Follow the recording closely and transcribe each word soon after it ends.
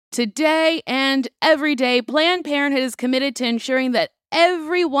Today and every day, Planned Parenthood is committed to ensuring that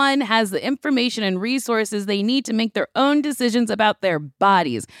everyone has the information and resources they need to make their own decisions about their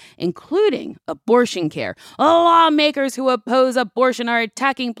bodies, including abortion care. Lawmakers who oppose abortion are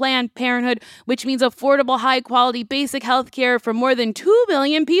attacking Planned Parenthood, which means affordable, high-quality, basic health care for more than 2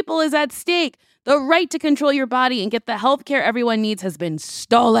 million people is at stake. The right to control your body and get the health care everyone needs has been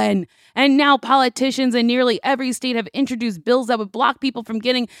stolen. And now politicians in nearly every state have introduced bills that would block people from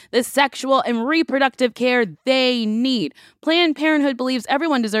getting the sexual and reproductive care they need. Planned Parenthood believes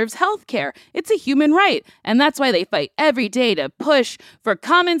everyone deserves health care. It's a human right. And that's why they fight every day to push for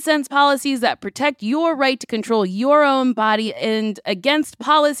common sense policies that protect your right to control your own body and against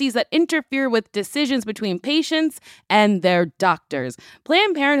policies that interfere with decisions between patients and their doctors.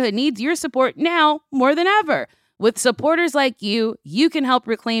 Planned Parenthood needs your support now more than ever. With supporters like you, you can help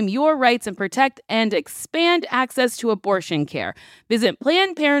reclaim your rights and protect and expand access to abortion care. Visit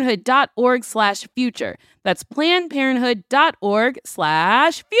PlannedParenthood.org/future. That's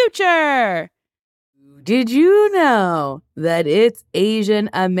PlannedParenthood.org/future. Did you know that it's Asian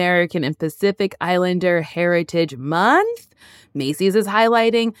American and Pacific Islander Heritage Month? Macy's is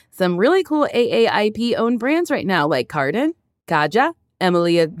highlighting some really cool AAIP-owned brands right now, like Cardin, Kaja,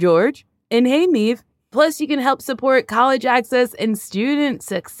 Emilia George, and Hey Meave. Plus, you can help support college access and student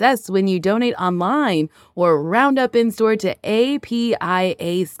success when you donate online or round up in store to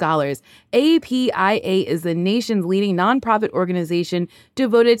APIA Scholars. APIA is the nation's leading nonprofit organization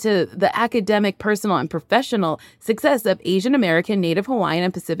devoted to the academic, personal, and professional success of Asian American, Native Hawaiian,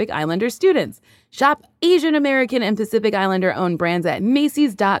 and Pacific Islander students. Shop Asian American and Pacific Islander-owned brands at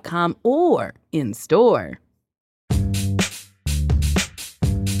Macy's.com or in store.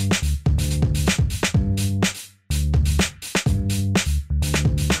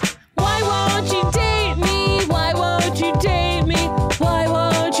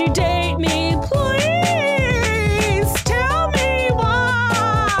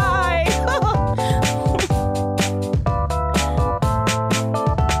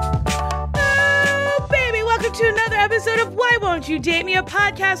 Won't You Date Me, a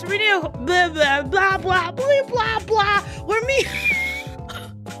podcast renew blah blah blah blah blah blah blah. Where me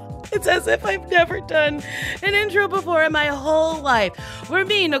It's as if I've never done an intro before in my whole life. Where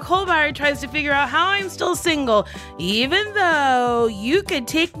me, Nicole Byer, tries to figure out how I'm still single, even though you could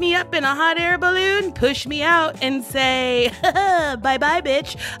take me up in a hot air balloon, push me out, and say, bye-bye,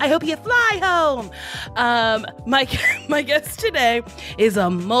 bitch. I hope you fly home. My guest today is a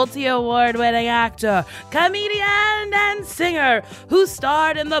multi-award winning actor, comedian, and singer who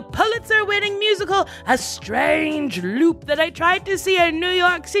starred in the Pulitzer-winning musical A Strange Loop that I tried to see in New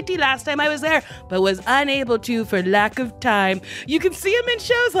York City last time I was there, but was unable to for lack of time. You can see him in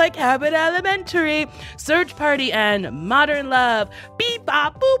shows like Abbott Elementary, Search Party, and Modern Love. Beep,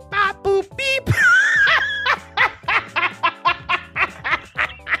 bop, boop, bop, boop, beep.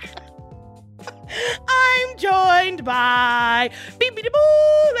 I'm joined by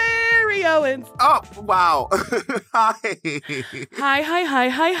Beep-Beep-Boo, Larry Owens. Oh, wow. Hi. Hi.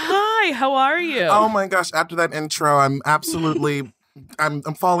 How are you? Oh my gosh, after that intro, I'm absolutely... I'm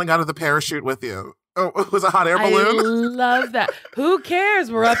falling out of the parachute with you. Oh, it was a hot air balloon? I love that. Who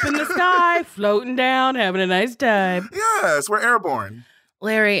cares? We're up in the sky, floating down, having a nice time. Yes, we're airborne.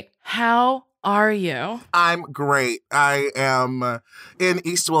 Larry, how are you? I'm great. I am in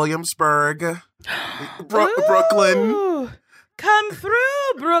East Williamsburg, Brooklyn. Come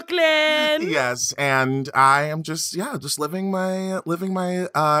through, Brooklyn. Yes, and I am just living my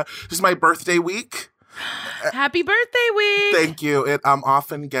this is my birthday week. Happy birthday week. Thank you. It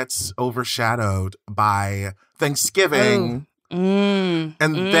often gets overshadowed by Thanksgiving. And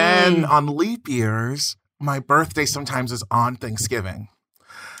then on leap years, my birthday sometimes is on Thanksgiving.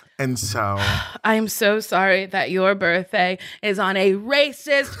 And so I'm so sorry that your birthday is on a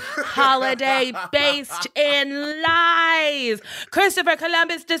racist holiday based in lies. Christopher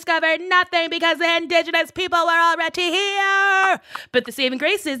Columbus discovered nothing because the indigenous people were already here. But the saving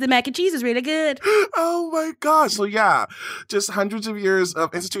grace is the mac and cheese is really good. Oh my gosh. So yeah, just hundreds of years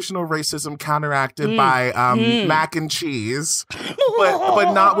of institutional racism counteracted by mac and cheese,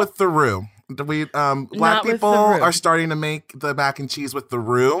 but not with the roux. Black people are starting to make the mac and cheese with the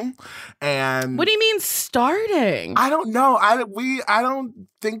roux. And what do you mean starting? I don't know. I don't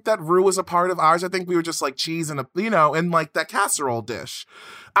think that roux was a part of ours. I think we were just like cheese and in like that casserole dish.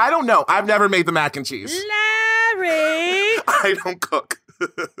 I don't know. I've never made the mac and cheese. Larry! I don't cook.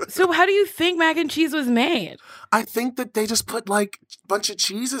 So how do you think mac and cheese was made? I think that they just put like a bunch of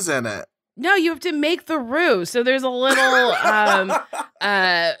cheeses in it. No, you have to make the roux. So there's a little,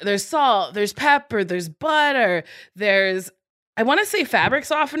 there's salt, there's pepper, there's butter, I want to say fabric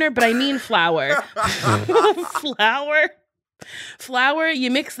softener, but I mean flour. Flour,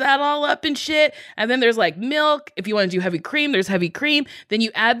 you mix that all up and shit. And then there's like milk. If you want to do heavy cream, there's heavy cream. Then you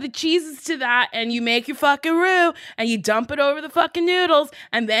add the cheeses to that and you make your fucking roux and you dump it over the fucking noodles.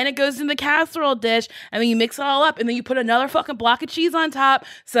 And then it goes in the casserole dish. And then you mix it all up. And then you put another fucking block of cheese on top,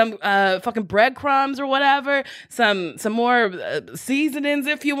 some fucking breadcrumbs or whatever, some more seasonings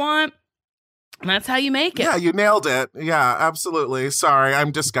if you want. And that's how you make it. Yeah, you nailed it. Yeah, absolutely. Sorry,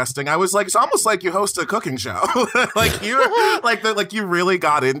 I'm disgusting. I was like, it's almost like you host a cooking show. Like you really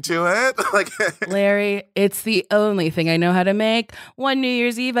got into it. Like Larry, it's the only thing I know how to make. One New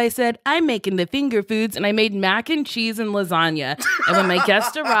Year's Eve, I said, I'm making the finger foods, and I made mac and cheese and lasagna. And when my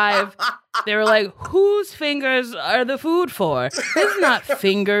guests arrived, they were like, whose fingers are the food for? It's not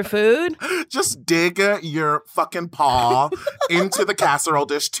finger food. Just dig your fucking paw into the casserole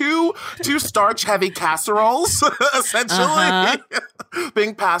dish. Two starch-heavy casseroles, essentially,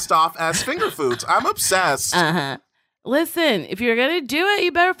 being passed off as finger foods. I'm obsessed. Listen, if you're going to do it,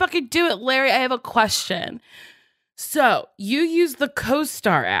 you better fucking do it. Larry, I have a question. So, you use the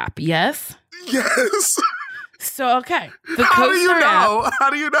CoStar app, yes? Yes. So, okay. The How do you CoStar know? app, How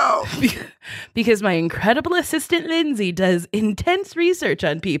do you know? Because my incredible assistant, Lindsay, does intense research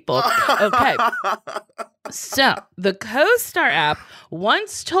on people. Okay. So, the CoStar app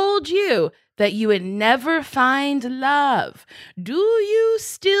once told you that you would never find love. Do you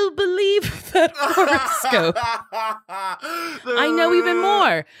still believe that horoscope? I know even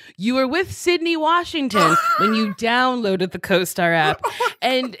more. You were with Sydney Washington when you downloaded the CoStar app,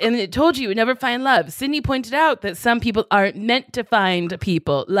 and it told you would never find love. Sydney pointed out that some people aren't meant to find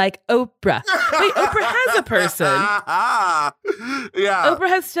people, like Oprah. Wait, Oprah has a person. Yeah. Oprah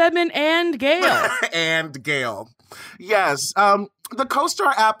has Stedman and Gail. And Gail. Yes. The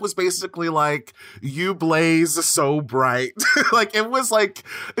CoStar app was basically like, you blaze so bright. Like it was like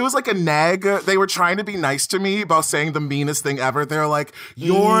a nag. They were trying to be nice to me about saying the meanest thing ever. They're like,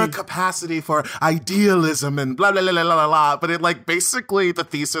 your capacity for idealism and blah, blah, blah, blah, blah, blah. But it like, basically the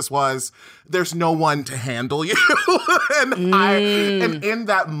thesis was, there's no one to handle you. And in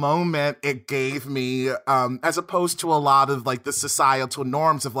that moment, it gave me, as opposed to a lot of like the societal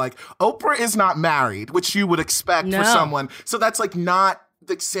norms of like, Oprah is not married, which you would expect for someone. So that's like not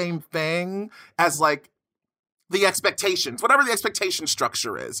the same thing as like the expectations, whatever the expectation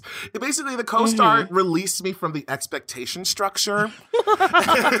structure is. Basically, the CoStar released me from the expectation structure,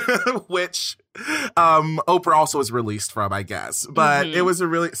 which Oprah also was released from, I guess. But it was a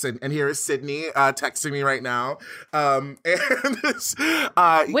really, and here is Sydney texting me right now.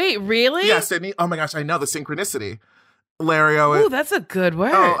 Wait, really? Yeah, Sydney. Oh my gosh, I know the synchronicity. Larry. Ooh, that's a good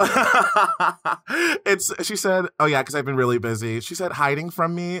word. She said, oh yeah, because I've been really busy. She said hiding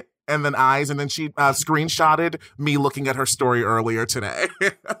from me and then eyes, and then she screenshotted me looking at her story earlier today.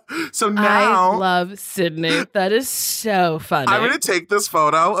 So now I love Sydney. That is so funny. I'm going to take this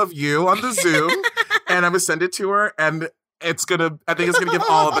photo of you on the Zoom and I'm going to send it to her, and I think it's going to give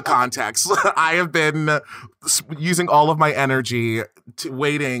all of the context. I have been using all of my energy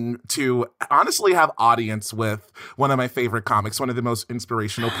waiting to honestly have audience with one of my favorite comics, one of the most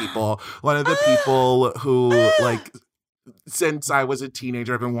inspirational people, one of the people who like, since I was a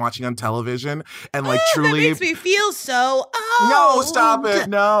teenager, I've been watching on television and like truly that makes me feel so old. No, stop it.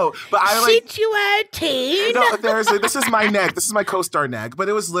 No. But I like situated. No, this is my neg. This is my CoStar neg. But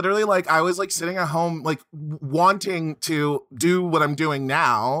it was literally like I was like sitting at home like wanting to do what I'm doing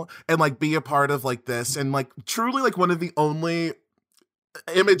now and like be a part of like this, and like truly like one of the only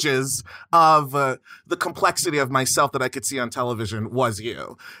images of the complexity of myself that I could see on television was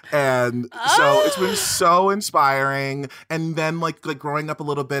you. And so it's been so inspiring. And then like growing up a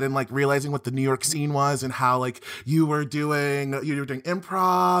little bit and like realizing what the New York scene was and how like you were doing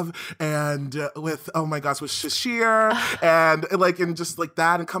improv and with, oh my gosh, with Shashir and just like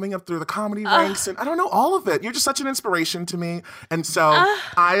that and coming up through the comedy ranks and I don't know, all of it. You're just such an inspiration to me. And so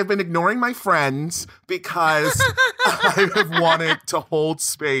I have been ignoring my friends because I have wanted to hold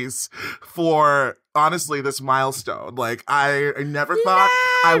space for honestly this milestone. Like I never thought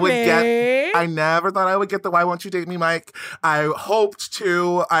I would get the Why Won't You Date Me mic. I hoped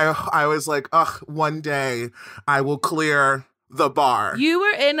to. I was like, one day I will clear the bar. You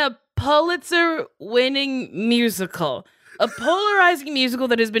were in a Pulitzer-winning musical. A polarizing musical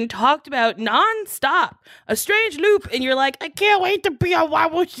that has been talked about nonstop. A Strange Loop, and you're like, I can't wait to be on Why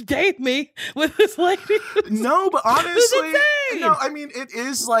Won't You Date Me with this lady. No, but honestly, No, I mean, it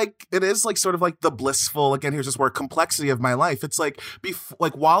is like sort of like the blissful, again, here's this word, complexity of my life. It's like,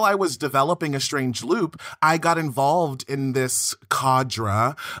 while I was developing A Strange Loop, I got involved in this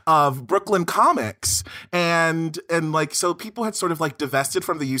cadre of Brooklyn comics. And like, so people had sort of like divested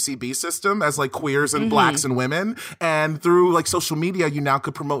from the UCB system as like queers and blacks and women. And through like social media, you now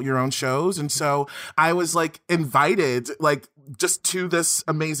could promote your own shows. And so I was like invited, like, just to this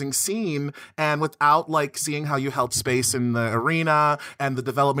amazing scene, and without like seeing how you held space in the arena and the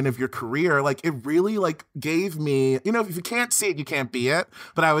development of your career, like it really like gave me, you know, if you can't see it, you can't be it.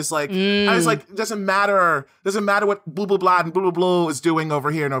 But I was like, doesn't matter what blah blah blah and blah blah blah is doing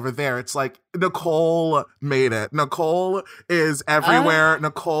over here and over there. It's like Nicole made it. Nicole is everywhere.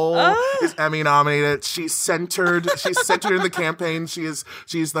 Nicole is Emmy nominated. She's centered in the campaign. She's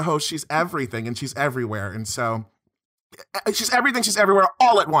the host. She's everything, and she's everywhere. And so she's everything, she's everywhere,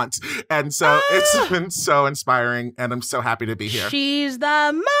 all at once. And so it's been so inspiring, and I'm so happy to be here. She's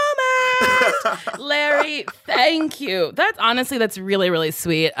the moment. Larry, thank you. That's really, really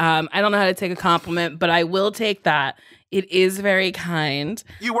sweet. I don't know how to take a compliment, but I will take that. It is very kind.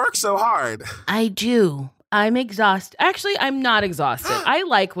 You work so hard. I do. I'm exhausted. Actually, I'm not exhausted. I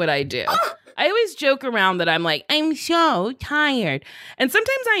like what I do. I always joke around that I'm like, I'm so tired. And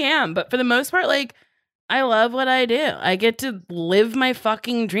sometimes I am, but for the most part, like, I love what I do. I get to live my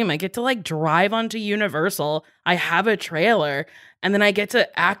fucking dream. I get to like drive onto Universal. I have a trailer, and then I get to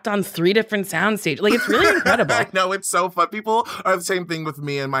act on 3 different sound stages. Like, it's really incredible. I know, it's so fun. People are the same thing with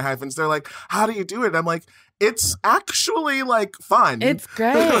me and my hyphens. They're like, how do you do it? And I'm like, it's actually like fun. It's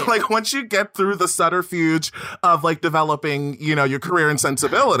great. Like once you get through the subterfuge of like developing, you know, your career and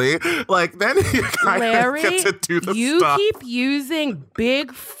sensibility, like then you kind of get to do the you stuff. Keep using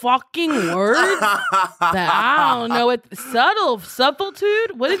big fucking words that I don't know what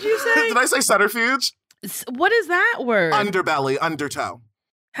subtlitude. What did you say? Did I say subterfuge? What is that word? Underbelly, undertow.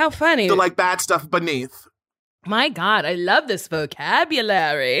 How funny. The like bad stuff beneath. My God, I love this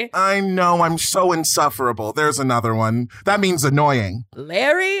vocabulary. I know, I'm so insufferable. There's another one. That means annoying.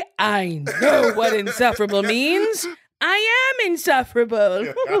 Larry, I know what insufferable means. I am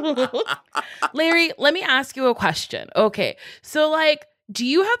insufferable. Larry, let me ask you a question. Okay, so like, do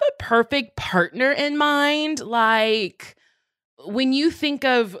you have a perfect partner in mind? Like, when you think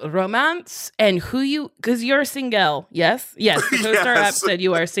of romance and because you're single, yes? Yes, the co-star app said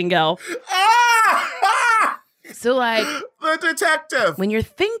you are single. So, like, the detective. When you're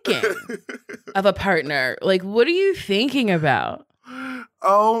thinking of a partner, like, what are you thinking about?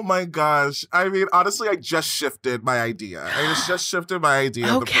 Oh my gosh. I mean, honestly, I just shifted my idea. Of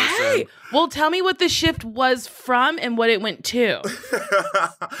the person. Well, tell me what the shift was from and what it went to.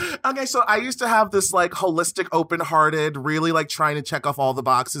 Okay, so I used to have this like holistic, open-hearted, really like trying to check off all the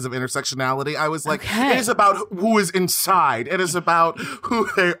boxes of intersectionality. I was like, It is about who is inside. It is about who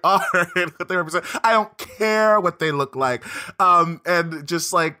they are and what they represent. I don't care what they look like. And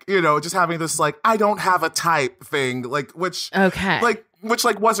just like, you know, just having this like, I don't have a type thing, like, which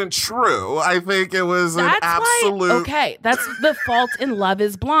wasn't true. I think it was an absolute... That's the fault in Love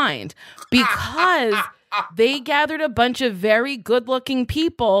is Blind. Because they gathered a bunch of very good-looking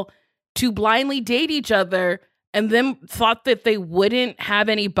people to blindly date each other and then thought that they wouldn't have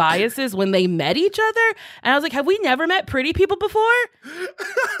any biases when they met each other. And I was like, have we never met pretty people before?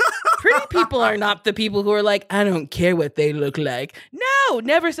 Pretty people are not the people who are like, I don't care what they look like. No,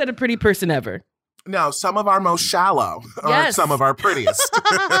 never said a pretty person ever. No, some of our most shallow are some of our prettiest.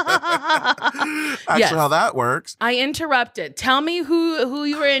 Actually, how that works. I interrupted. Tell me who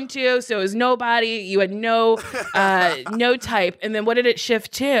you were into. So it was nobody. You had no type. And then what did it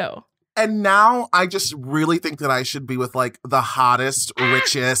shift to? And now I just really think that I should be with like the hottest,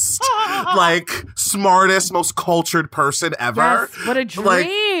 richest, like smartest, most cultured person ever. Yes, what a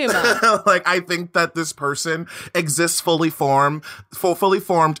dream. Like I think that this person exists fully formed,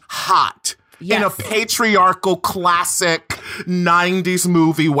 hot. Yes. In a patriarchal, classic 90s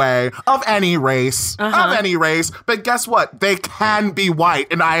movie way of any race. But guess what? They can be white,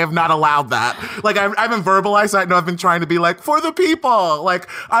 and I have not allowed that. Like, I haven't verbalized that. No, I've been trying to be like, for the people. Like,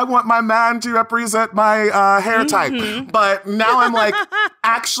 I want my man to represent my hair type. But now I'm like,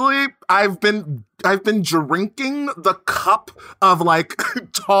 actually, I've been drinking the cup of like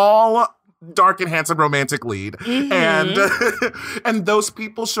tall, dark and handsome romantic lead. And those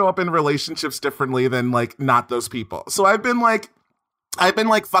people show up in relationships differently than like not those people. So I've been like I've been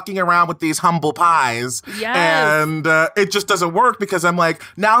like fucking around with these humble pies, and it just doesn't work because I'm like,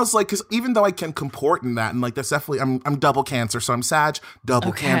 now it's like, because even though I can comport in that, and like that's definitely, I'm double Cancer, so I'm Sag,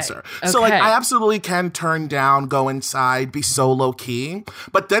 double Cancer. So like I absolutely can turn down, go inside, be so low key.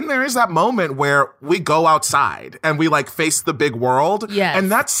 But then there is that moment where we go outside and we like face the big world,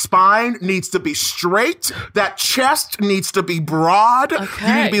 and that spine needs to be straight, that chest needs to be broad.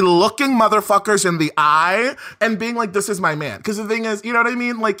 You need to be looking motherfuckers in the eye and being like, this is my man. Because the thing is, you know what I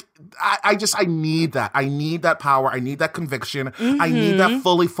mean? Like, I need that. I need that power. I need that conviction. I need that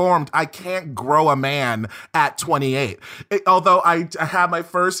fully formed. I can't grow a man at 28. Although I had my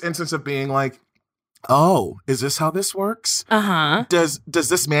first instance of being like, oh, is this how this works? Does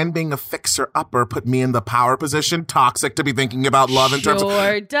this man being a fixer-upper put me in the power position? Toxic to be thinking about love in terms of...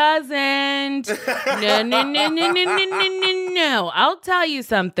 Sure doesn't. No. I'll tell you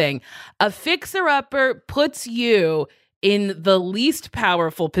something. A fixer-upper puts you in the least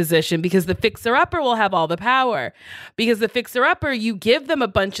powerful position because the fixer-upper will have all the power. Because the fixer-upper, you give them a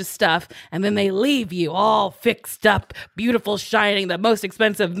bunch of stuff and then they leave you all fixed up, beautiful, shining, the most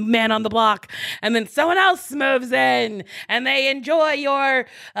expensive man on the block. And then someone else moves in and they enjoy your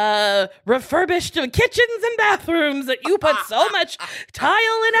refurbished kitchens and bathrooms that you put so much tile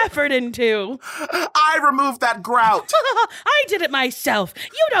and effort into. I removed that grout. I did it myself.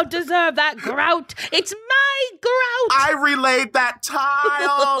 You don't deserve that grout. It's my grout. I relayed that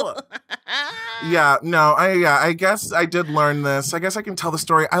tile. I guess I did learn this. I guess I can tell the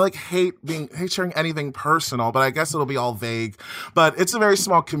story. I like hate sharing anything personal, but I guess it'll be all vague. But it's a very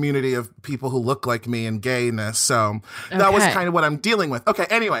small community of people who look like me and gayness. So that was kind of what I'm dealing with. Okay,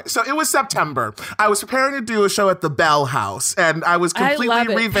 anyway, so it was September. I was preparing to do a show at the Bell House, and I was completely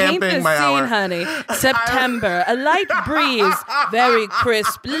revamping my hour. Honey. September, a light breeze, very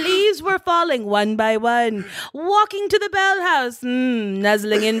crisp. Leaves were falling one by one. Walking to the Bell House,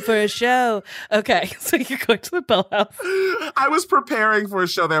 nuzzling in for a show. Okay, so you're going to the Bell House. I was preparing for a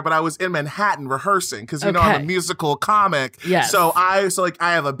show there, but I was in Manhattan rehearsing because you know I'm a musical comic. Yes. So I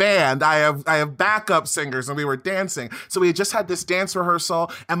have a band. I have backup singers, and we were dancing. So we had just had this dance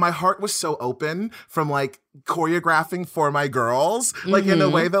rehearsal, and my heart was so open from like choreographing for my girls, like in a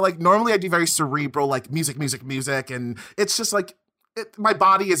way that like normally I do very cerebral, like music, and it's just like. My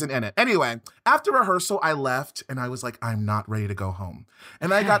body isn't in it. Anyway, after rehearsal, I left and I was like, I'm not ready to go home.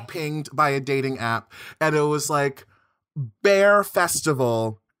 And I got pinged by a dating app and it was like Bear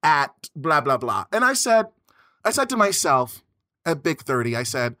Festival at blah, blah, blah. And I said to myself at Big 30, I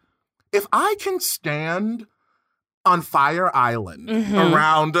said, if I can stand on Fire Island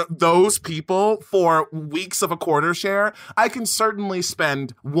around those people for weeks of a quarter share, I can certainly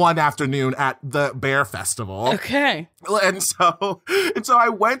spend one afternoon at the Bear Festival. Okay. And so I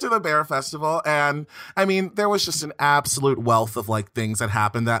went to the Bear Festival, and I mean, there was just an absolute wealth of like things that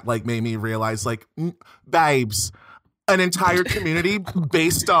happened that like made me realize like, babes, an entire community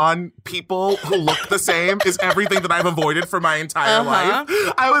based on people who look the same is everything that I've avoided for my entire life.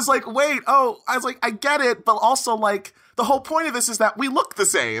 I was like, I get it, but also like, the whole point of this is that we look the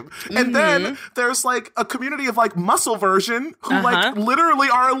same. And then there's like a community of like muscle version who like literally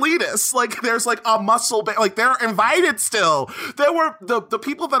are elitists. Like there's like a muscle, like they're invited still. There were the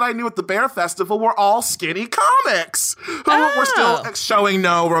people that I knew at the Bear Festival were all skinny comics who were still showing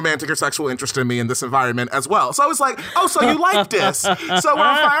no romantic or sexual interest in me in this environment as well. So I was like, oh, so you like this. So we're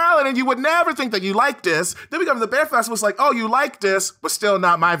on Fire Island and you would never think that you like this. Then we come to the Bear Festival, it's like, oh, you like this, but still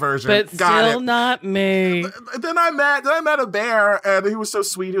not my version. But still not me. Then I met a bear, and he was so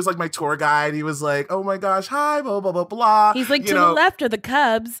sweet. He was like my tour guide. He was like, oh my gosh, hi, blah, blah, blah, blah. He's like, to the left are the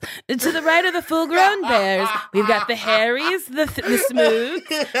cubs, and to the right are the full-grown bears. We've got the hairies, the smooth,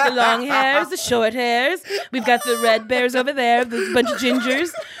 the long hairs, the short hairs. We've got the red bears over there. There's a bunch of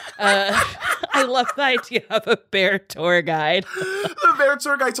gingers. I love the idea of a bear tour guide. The bear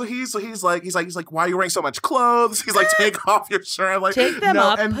tour guide. So he's like, why are you wearing so much clothes? He's like, take off your shirt. I'm like, take them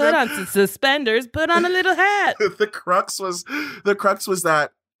off. And put on some suspenders. Put on a little hat. The crux was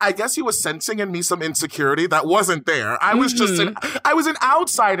that I guess he was sensing in me some insecurity that wasn't there. I was just I was an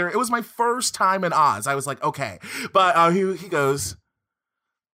outsider. It was my first time in Oz. I was like, okay, but he goes,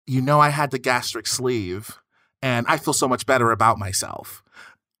 I had the gastric sleeve, and I feel so much better about myself.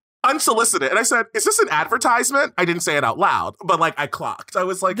 Unsolicited. And I said, is this an advertisement? I didn't say it out loud, but like I clocked. I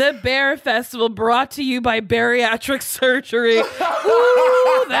was like, the Bear Festival brought to you by bariatric surgery.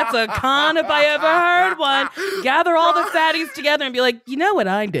 Ooh, that's a con if I ever heard one. Gather all the fatties together and be like, you know what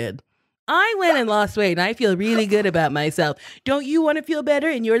I did? I went and lost weight and I feel really good about myself. Don't you want to feel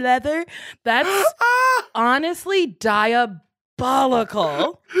better in your leather? That's honestly diabolical.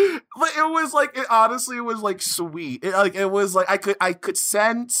 diabolical. But it was like, it honestly was like sweet. It was like, I could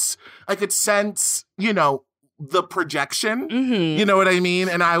sense, you know, the projection, you know what I mean?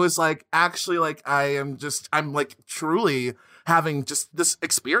 And I was like, actually, like, I'm like truly having just this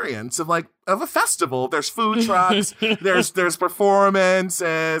experience of a festival. There's food trucks, there's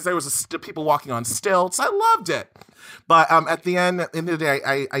performances, there was people walking on stilts. I loved it. But at the end of the day,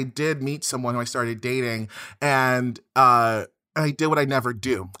 I did meet someone who I started dating, and I did what I never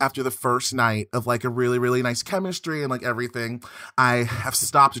do. After the first night of like a really, really nice chemistry and like everything, I have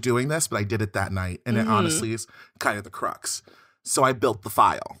stopped doing this, but I did it that night. And it honestly is kind of the crux. So I built the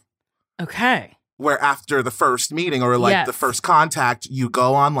file. Okay. Where after the first meeting or like the first contact, you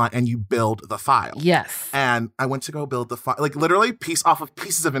go online and you build the file. Yes. And I went to go build the file, like literally off of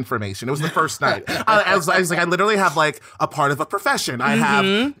pieces of information. It was the first night. I was like, I literally have like a part of a profession. I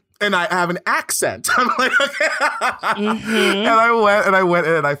have... And I have an accent. I'm like, okay. And I went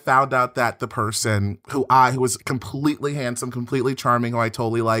in and I found out that the person who was completely handsome, completely charming, who I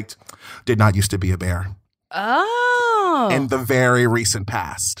totally liked, did not used to be a bear. Oh. In the very recent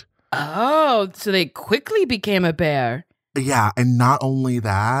past. Oh, so they quickly became a bear. Yeah, and not only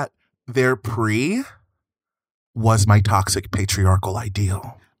that, their was my toxic patriarchal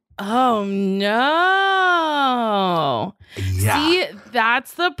ideal. Oh, no. Yeah. See,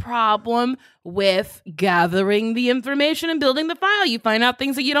 that's the problem with gathering the information and building the file. You find out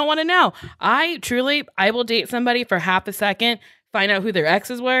things that you don't want to know. I will date somebody for half a second, find out who their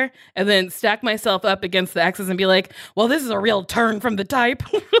exes were, and then stack myself up against the exes and be like, well, this is a real turn from the type.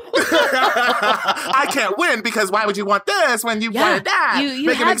 I can't win because why would you want this when you wanted that?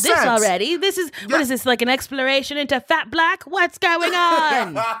 You had this sense already. This is, what is this, like an exploration into fat black? What's going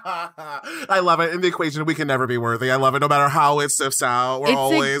on? I love it. In the equation, we can never be worthy. I love it. No matter how it sifts out, we're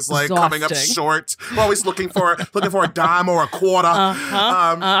always like coming up short. We're always looking for a dime or a quarter.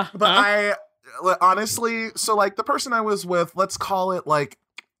 But I... honestly, so like the person I was with, let's call it like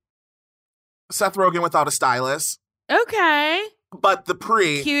Seth Rogen without a stylist. Okay. But the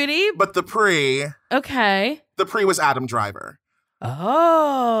cutie. But the okay. The was Adam Driver.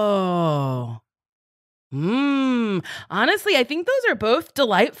 Oh. Honestly, I think those are both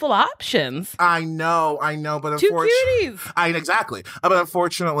delightful options. I know, but two cuties. Exactly. But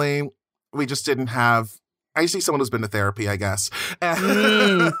unfortunately, we just didn't have. I see someone who's been to therapy, I guess.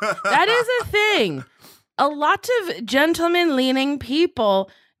 That is a thing. A lot of gentleman-leaning people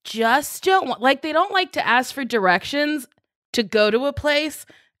just don't they don't like to ask for directions to go to a place,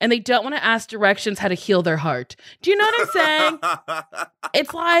 and they don't want to ask directions how to heal their heart. Do you know what I'm saying?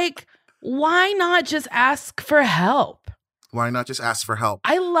 It's like, why not just ask for help? Why not just ask for help?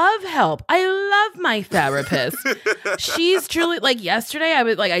 I love help. I love my therapist. She's truly, like, yesterday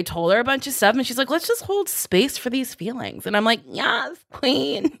I told her a bunch of stuff and she's like, let's just hold space for these feelings. And I'm like, yes,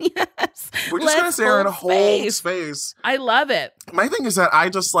 queen. Yes. We're just going to sit here and hold space. I love it. My thing is that I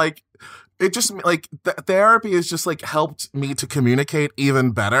just therapy has just like helped me to communicate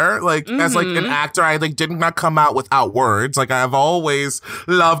even better. Like as like an actor, I like did not come out without words. Like I've always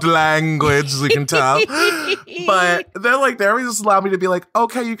loved language, as you can tell. But they're like therapy just allowed me to be like,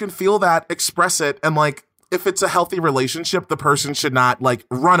 okay, you can feel that, express it, and like if it's a healthy relationship, the person should not like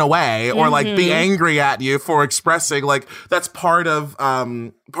run away or like be angry at you for expressing. Like that's part of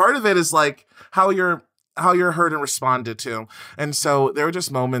it is like how you're heard and responded to. And so there were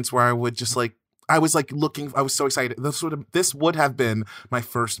just moments where I would just like, I was so excited. This would have been my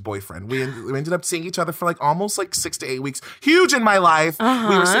first boyfriend. We ended up seeing each other for like almost like 6 to 8 weeks. Huge in my life.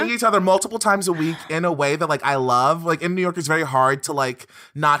 We were seeing each other multiple times a week in a way that like I love. Like in New York, it's very hard to like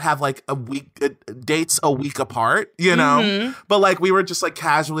not have like dates a week apart, you know? But like we were just like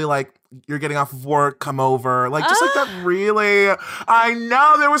casually like, you're getting off of work, come over. Like, just like that really, I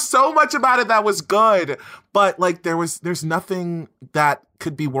know there was so much about it that was good. But like, there's nothing that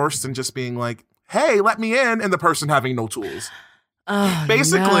could be worse than just being like, hey, let me in, and the person having no tools.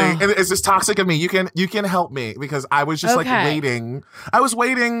 Basically, and it's just toxic of me. You can help me because I was just like waiting. I was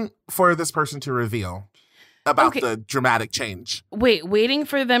waiting for this person to reveal about the dramatic change. Waiting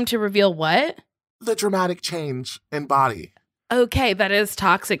for them to reveal what? The dramatic change in body. Okay, that is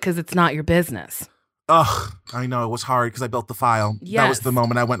toxic because it's not your business. Ugh, I know. It was hard because I built the file. Yes. That was the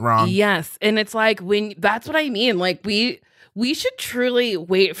moment I went wrong. Yes, and it's like that's what I mean. Like we should truly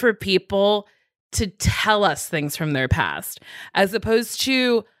wait for people to tell us things from their past as opposed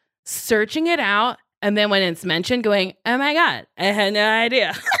to searching it out and then when it's mentioned going, oh my God, I had no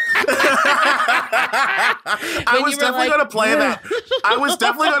idea. I was definitely going to play that. I was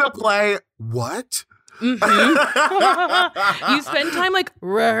definitely going to play, what? You spend time like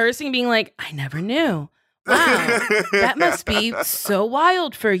rehearsing, being like, I never knew. wow, that must be so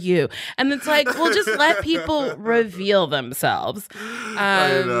wild for you. And it's like, well, just let people reveal themselves.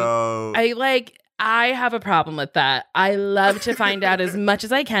 I know. I have a problem with that. I love to find out as much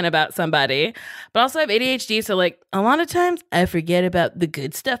as I can about somebody, but also I have ADHD. So like a lot of times I forget about the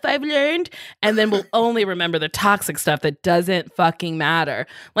good stuff I've learned and then will only remember the toxic stuff that doesn't fucking matter.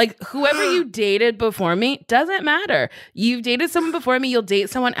 Like whoever you dated before me doesn't matter. You've dated someone before me. You'll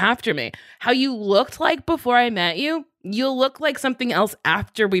date someone after me. How you looked like before I met you, you'll look like something else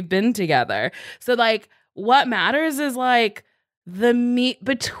after we've been together. So like what matters is like the meat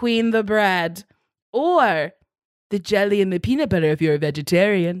between the bread. Or the jelly and the peanut butter if you're a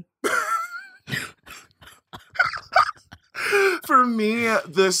vegetarian. For me,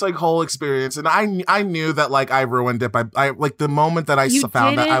 this like whole experience, and I knew that like I ruined it by like the moment that I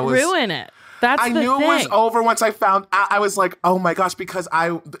found that I was ruin it. That's I knew it was over once I found out. I was like, oh my gosh, because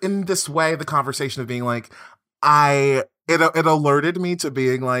in this way, the conversation of being like, it alerted me to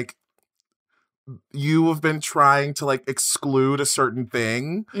being like, you have been trying to like exclude a certain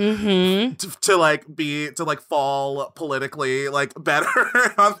thing to fall politically like better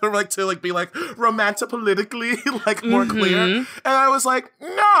like to like be like romantic politically like more clear. And I was like,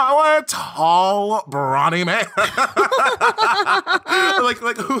 no, I want a tall brawny man like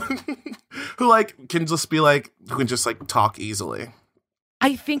who like can just be like who can just like talk easily.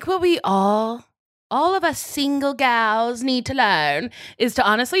 I think what we all of us single gals need to learn is to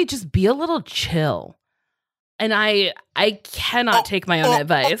honestly just be a little chill. And I cannot take my own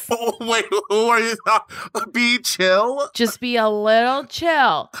advice. Wait, who are you? Be chill? Just be a little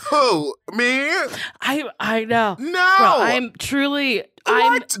chill. Who? Me? I know. No. Bro, I'm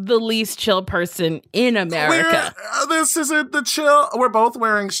the least chill person in America. This isn't the chill. We're both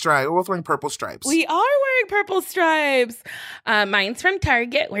wearing stripes. We're both wearing purple stripes. We are wearing purple stripes. Mine's from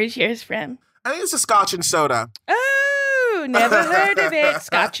Target. Where's yours from? I think it's a Scotch and soda. Oh, never heard of it.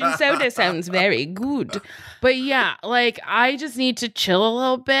 Scotch and soda sounds very good. But yeah, like I just need to chill a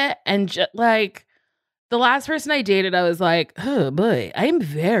little bit. And like the last person I dated, I was like, oh boy, I'm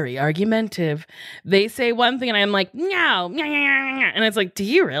very argumentative. They say one thing and I'm like, no. And it's like, do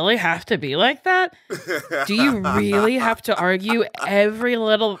you really have to be like that? Do you really have to argue every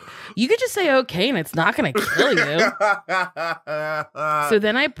little... You could just say okay and it's not going to kill you. So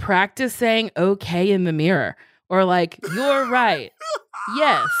then I practice saying okay in the mirror. Or like, you're right.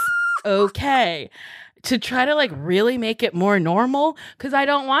 Yes. Okay. To try to like really make it more normal. Because I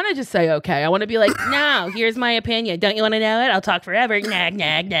don't want to just say okay. I want to be like, no, here's my opinion. Don't you want to know it? I'll talk forever. Nag,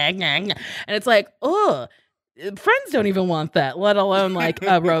 nag, nag, nag. And it's like, oh, friends don't even want that, let alone like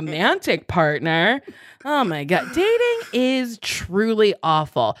a romantic partner. Oh my God. Dating is truly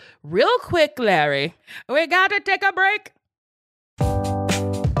awful. Real quick, Larry, we got to take a break.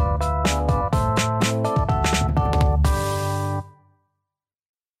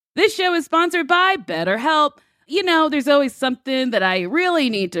 This show is sponsored by BetterHelp. You know, there's always something that I really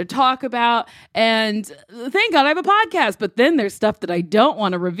need to talk about, and thank God I have a podcast, but then there's stuff that I don't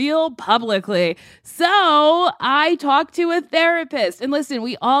want to reveal publicly. So I talked to a therapist, and listen,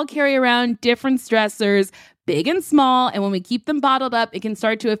 we all carry around different stressors, big and small, and when we keep them bottled up, it can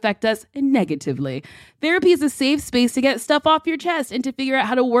start to affect us negatively. Therapy is a safe space to get stuff off your chest and to figure out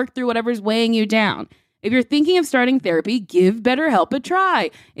how to work through whatever's weighing you down. If you're thinking of starting therapy, give BetterHelp a try.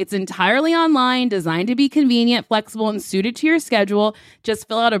 It's entirely online, designed to be convenient, flexible, and suited to your schedule. Just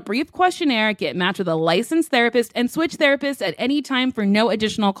fill out a brief questionnaire, get matched with a licensed therapist, and switch therapists at any time for no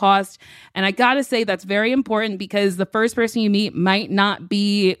additional cost. And I gotta say, that's very important because the first person you meet might not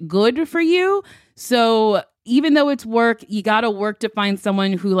be good for you. So even though it's work, you gotta work to find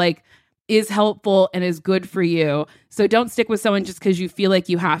someone who like is helpful and is good for you. So don't stick with someone just because you feel like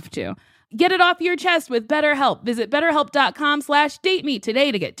you have to. Get it off your chest with BetterHelp. Visit BetterHelp.com/dateme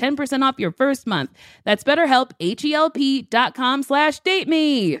today to get 10% off your first month. That's BetterHelp,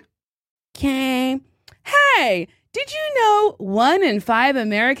 HELP.com/dateme. Okay. Hey, did you know 1 in 5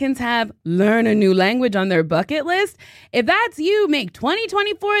 Americans have learn a new language on their bucket list? If that's you, make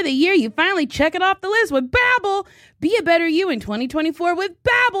 2024 the year you finally check it off the list with Babbel. Be a better you in 2024 with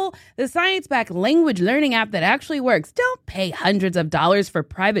Babbel, the science-backed language learning app that actually works. Don't pay hundreds of dollars for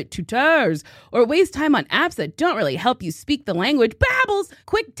private tutors or waste time on apps that don't really help you speak the language. Babbel's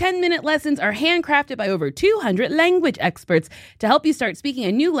quick 10-minute lessons are handcrafted by over 200 language experts to help you start speaking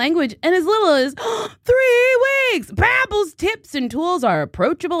a new language in as little as 3 weeks. Babbel's tips and tools are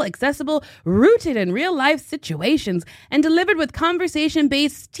approachable, accessible, rooted in real-life situations, and delivered with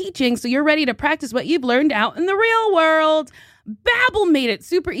conversation-based teaching so you're ready to practice what you've learned out in the real world. Babbel made it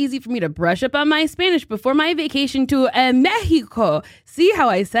super easy for me to brush up on my Spanish before my vacation to Mexico. See how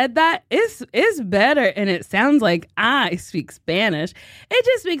I said that? It's better, and it sounds like I speak Spanish. It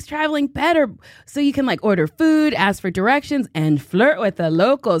just makes traveling better, so you can like order food, ask for directions, and flirt with the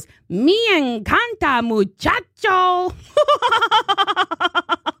locals. Me encanta, muchacho.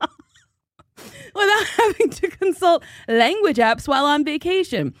 Without having to consult language apps while on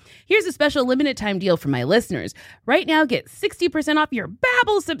vacation. Here's a special limited time deal for my listeners. Right now, get 60% off your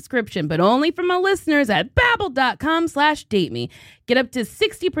Babbel subscription, but only for my listeners at babbel.com/dateme. Get up to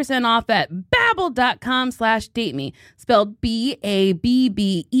 60% off at babbel.com/dateme. Spelled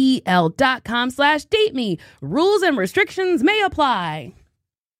BABBEL.com/dateme. Rules and restrictions may apply.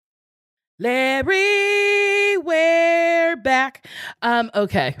 Larry, we're back.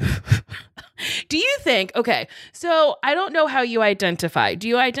 Okay. Do you think, okay, so I don't know how you identify. Do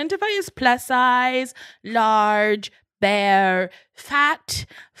you identify as plus size, large, bare, fat,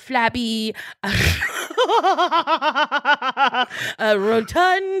 flabby,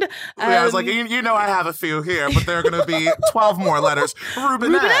 rotund? I was like, you know I have a few here, but there are going to be 12 more letters.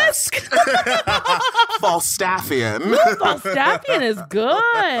 Rubenesque. Falstaffian. Falstaffian is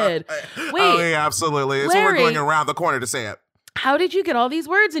good. Wait. Oh, yeah, absolutely. So we're going around the corner to say it. How did you get all these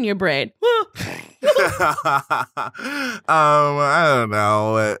words in your brain? I don't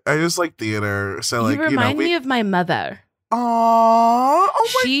know. I just like theater. So you remind me of my mother. Aww. Oh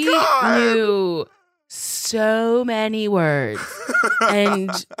my she God. Knew so many words.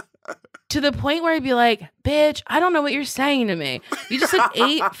 And to the point where I'd be like, bitch, I don't know what you're saying to me. You just said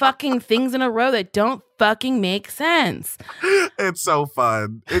 8 fucking things in a row that don't fucking make sense. It's so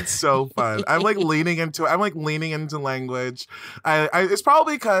fun. It's so fun. I'm like leaning into language. It's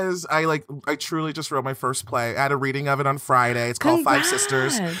probably because I truly just wrote my first play. I had a reading of it on Friday. It's called Congrats. 5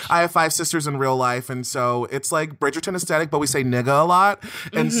 Sisters. I have 5 sisters in real life, and so it's like Bridgerton aesthetic, but we say nigga a lot.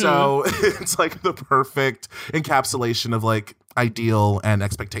 And so it's like the perfect encapsulation of like ideal and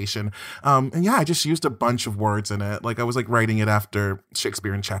expectation. And yeah, I just used a bunch of words in it. Like I was like writing it after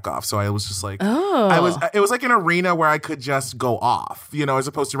Shakespeare and Chekhov. So I was just like, it was like an arena where I could just go off, you know, as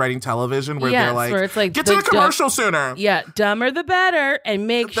opposed to writing television where they're like, where it's like get to the commercial sooner. Yeah, dumber the better, and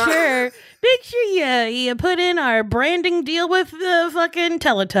make sure you put in our branding deal with the fucking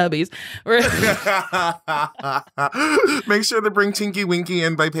Teletubbies. Make sure to bring Tinky Winky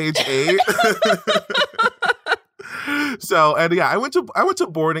in by page 8. So, and yeah, I went to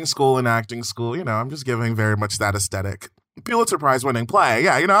boarding school and acting school. You know, I'm just giving very much that aesthetic. Pulitzer Prize winning play.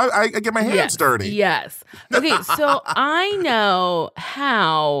 Yeah, you know, I get my hands dirty. Yes. Okay, so I know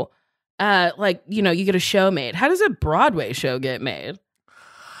how, you know, you get a show made. How does a Broadway show get made?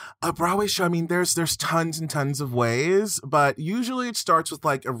 A Broadway show, I mean, there's tons and tons of ways, but usually it starts with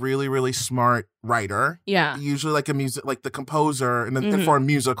like a really, really smart writer. Yeah. Usually like the composer, and for a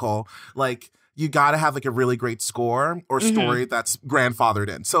musical, like, you got to have like a really great score or story that's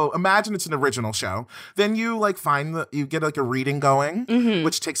grandfathered in. So imagine it's an original show. Then you like you get like a reading going,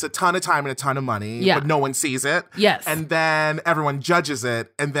 which takes a ton of time and a ton of money, but no one sees it. Yes. And then everyone judges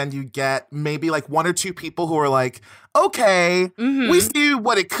it. And then you get maybe like 1 or 2 people who are like, okay, we see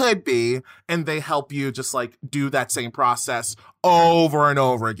what it could be. And they help you just like do that same process over and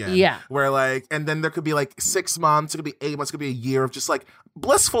over again. Yeah. Where like, and then there could be like 6 months, it could be 8 months, it could be a year of just like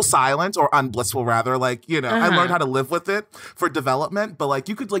blissful silence, or unblissful rather. Like, you know, I learned how to live with it for development, but like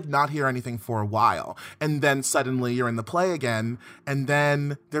you could like not hear anything for a while. And then suddenly you're in the play again. And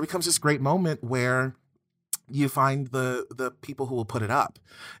then there becomes this great moment where you find the people who will put it up.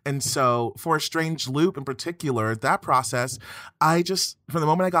 And so for A Strange Loop in particular, that process, I just, from the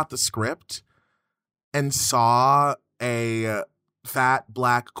moment I got the script and saw a fat,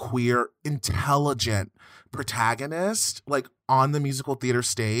 black, queer, intelligent protagonist like on the musical theater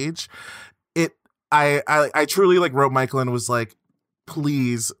stage, I truly like wrote Michael and was like,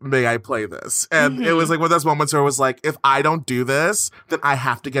 please, may I play this? And it was like one of those moments where it was like, if I don't do this, then I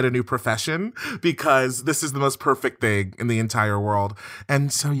have to get a new profession because this is the most perfect thing in the entire world.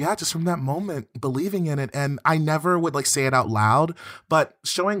 And so, yeah, just from that moment, believing in it. And I never would like say it out loud, but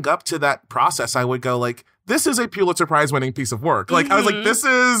showing up to that process, I would go like, this is a Pulitzer Prize winning piece of work. Like, I was like, this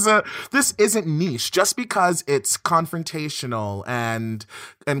isn't niche just because it's confrontational and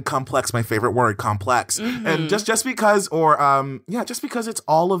complex. My favorite word, complex. And just because, just because it's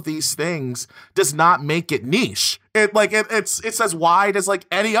all of these things does not make it niche. It's as wide as like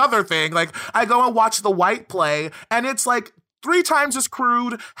any other thing. Like, I go and watch the White play and it's like 3 times as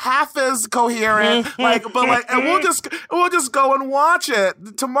crude, half as coherent, and we'll just go and watch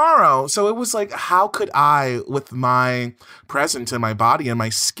it tomorrow. So it was like, how could I, with my presence and my body and my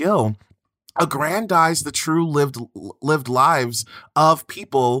skill, aggrandize the true lived lives of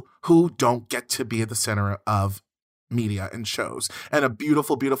people who don't get to be at the center of media and shows, and a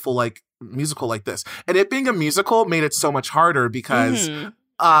beautiful, beautiful like musical like this. And it being a musical made it so much harder because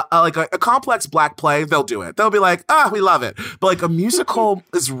like a complex Black play, they'll do it. They'll be like, we love it. But like a musical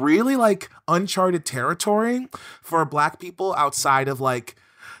is really like uncharted territory for Black people outside of like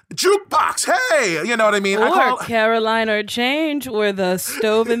jukebox, hey, you know what I mean? Or Caroline or Change, or the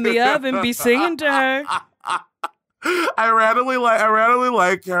stove in the oven, be singing to her. I randomly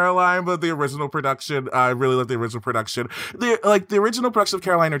like Caroline, but the original production, I really love the original production. The original production of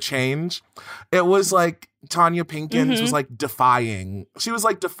Caroline or Change, it was like Tanya Pinkins was like defying. She was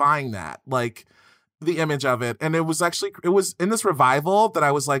like defying that, like the image of it. And it was in this revival that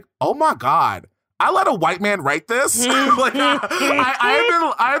I was like, oh my God, I let a white man write this. Like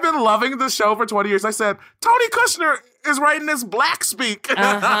I've been loving the show for 20 years. I said, Tony Kushner is writing this Black speak.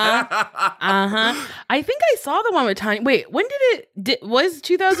 I think I saw the one with Tanya. Wait, when was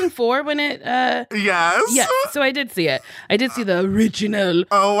 2004 when it? Yes. Yeah. So I did see it. I did see the original.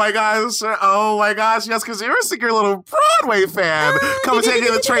 Oh my gosh. Yes, because you're a secret little Broadway fan. Come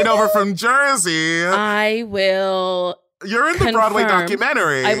taking the train over from Jersey. I will. You're in the Broadway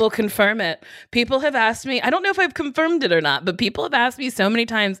documentary. I will confirm it. People have asked me, I don't know if I've confirmed it or not, but people have asked me so many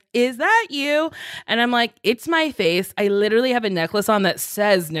times, is that you? And I'm like, it's my face. I literally have a necklace on that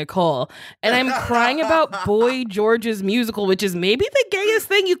says Nicole. And I'm crying about Boy George's musical, which is maybe the gayest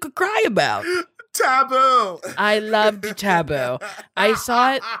thing you could cry about. Taboo. I loved Taboo. I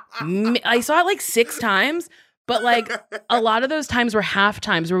saw it like 6 times. But like a lot of those times were half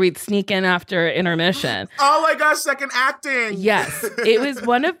times where we'd sneak in after intermission. Oh my gosh, second acting. Yes. It was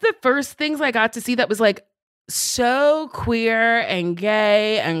one of the first things I got to see that was like so queer and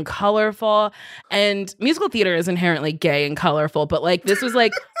gay and colorful. And musical theater is inherently gay and colorful, but like this was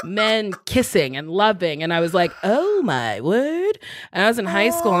like men kissing and loving. And I was like, oh my word. And I was in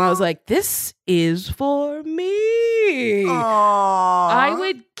high school and I was like, this is for me. Aww. I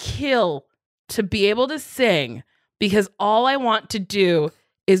would kill to be able to sing because all I want to do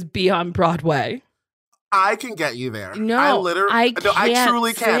is be on Broadway. I can get you there. No, I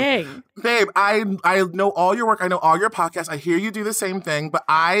truly sing. can. Babe, I know all your work. I know all your podcasts. I hear you do the same thing, but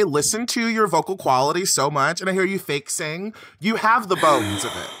I listen to your vocal quality so much and I hear you fake sing. You have the bones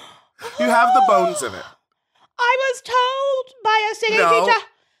of it. You have the bones of it. I was told by a singing teacher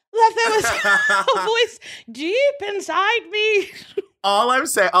that there was a voice deep inside me. All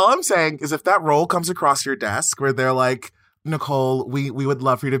I'm saying is if that role comes across your desk where they're like, Nicole, we would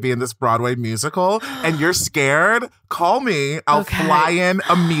love for you to be in this Broadway musical, and you're scared, call me. I'll fly in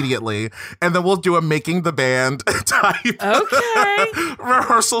immediately, and then we'll do a making the band type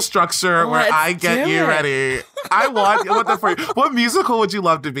rehearsal structure where I get you ready. I want that for you. What musical would you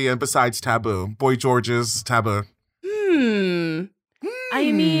love to be in besides Taboo? Boy George's Taboo.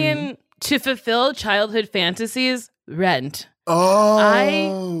 I mean, to fulfill childhood fantasies, Rent. Oh. I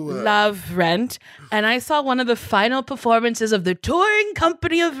love Rent, and I saw one of the final performances of the touring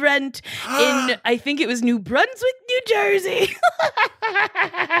company of Rent in, I think it was New Brunswick, New Jersey.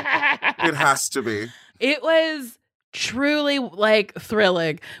 It has to be. It was truly like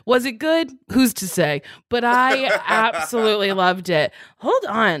thrilling. Was it good? Who's to say? But I absolutely loved it. Hold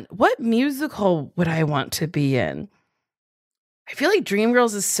on. What musical would I want to be in? I feel like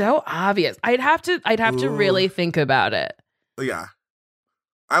Dreamgirls is so obvious. I'd have to really think about it. Yeah.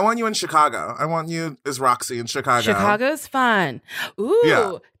 I want you in Chicago. I want you as Roxy in Chicago. Chicago's fun. Ooh.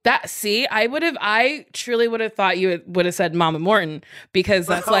 Yeah. I truly would have thought you would have said Mama Morton, because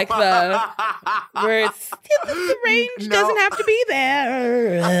that's like the where it's the range doesn't have to be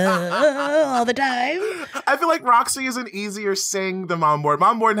there all the time. I feel like Roxy is an easier sing than Mama Morton.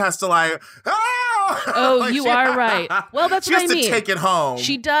 Mama Morton has to like, like you are right. Well, that's what I mean. She has to take it home.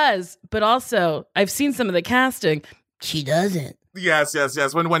 She does, but also I've seen some of the casting. She doesn't. Yes.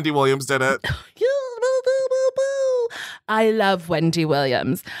 When Wendy Williams did it. I love Wendy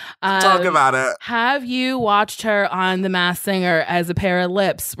Williams. Talk about it. Have you watched her on The Masked Singer as a pair of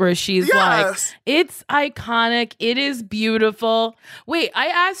lips where she's like, it's iconic. It is beautiful. Wait, I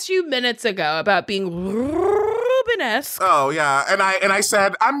asked you minutes ago about being Rubenesque. Oh, yeah. And I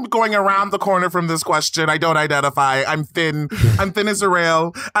said, I'm going around the corner from this question. I don't identify. I'm thin. I'm thin as a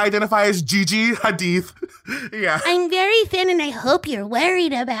rail. I identify as Gigi Hadid. Yeah. I'm very thin and I hope you're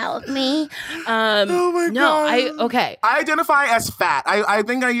worried about me. Oh, my God. Okay. I identify as fat. I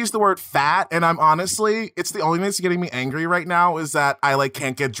think I use the word fat, and I'm honestly, it's the only thing that's getting me angry right now is that I like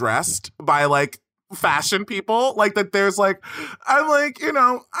can't get dressed by like fashion people, like that there's like, I'm like, you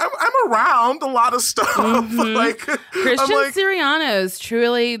know, I'm around a lot of stuff. Like Christian Siriano is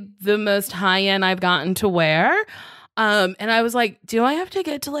truly the most high end I've gotten to wear. And I was like, do I have to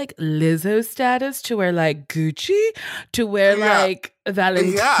get to like Lizzo status to wear like Gucci, to wear like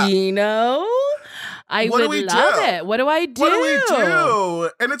Valentino? I would love it. What do I do? What do we do?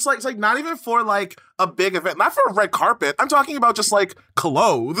 And it's like not even for like a big event, not for a red carpet. I'm talking about just like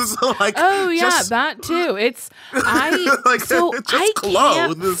clothes. Like, oh yeah, that too. It's I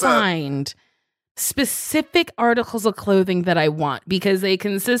can't find specific articles of clothing that I want because they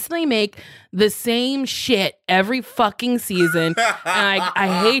consistently make the same shit every fucking season. And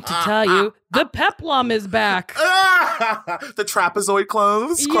I hate to tell you, the peplum is back. The trapezoid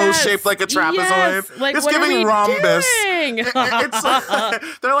clothes shaped like a trapezoid. Yes. Like, it's what giving rhombus. It's like,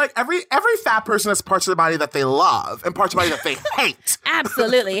 they're like every fat person has parts of the body that they love and parts of the body that they hate.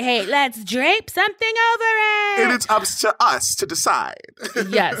 Absolutely hate. Let's drape something over it. And it's up to us to decide.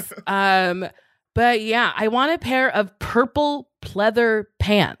 Yes. But yeah, I want a pair of purple pleather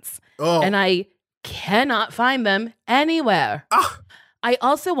pants. Oh. And I cannot find them anywhere. I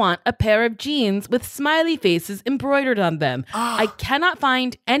also want a pair of jeans with smiley faces embroidered on them. I cannot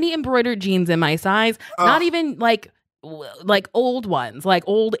find any embroidered jeans in my size, not even like old ones, like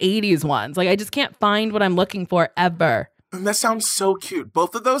old 80s ones. Like I just can't find what I'm looking for ever. And that sounds so cute.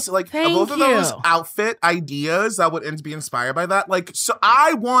 Both of those, like both of those outfit ideas that would be inspired by that. Like, so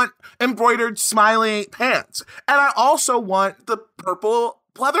I want embroidered smiley pants, and I also want the purple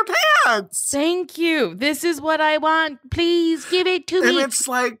pleather pants. Thank you. This is what I want. Please give it to me. And it's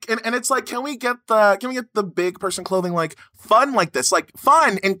like, and it's like, can we get the big person clothing like fun like this, like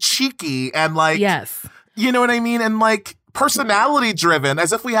fun and cheeky and like yes, you know what I mean, and like personality driven,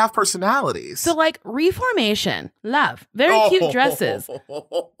 as if we have personalities. So like Reformation, love, very cute dresses,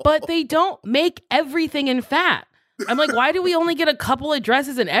 but they don't make everything in fat. I'm like, why do we only get a couple of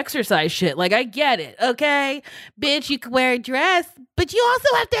dresses and exercise shit? Like, I get it, okay? Bitch, you can wear a dress, but you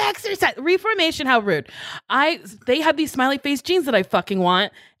also have to exercise. Reformation, how rude. They have these smiley face jeans that I fucking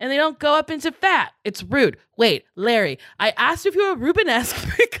want, and they don't go up into fat. It's rude. Wait, Larry, I asked if you were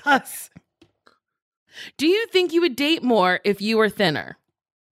Rubenesque because do you think you would date more if you were thinner?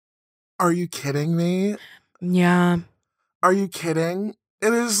 Are you kidding me? Yeah. Are you kidding?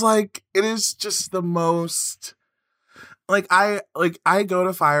 It is just the most... I go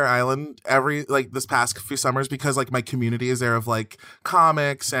to Fire Island every this past few summers because like my community is there of like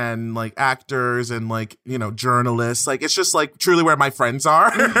comics and like actors and like, you know, journalists. Like it's just like truly where my friends are.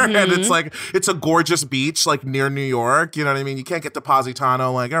 Mm-hmm. And it's like it's a gorgeous beach like near New York. You know what I mean? You can't get to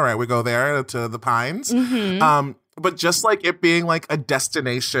Positano. Like, all right, we go there to the Pines. Mm-hmm. But just like it being like a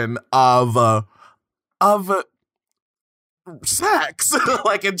destination of sex,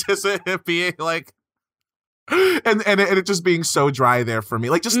 like it just it being like. And it just being so dry there for me.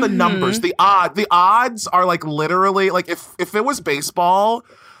 Like just the numbers, the odds are like literally like if it was baseball,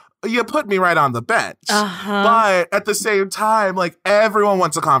 you put me right on the bench. But at the same time, like everyone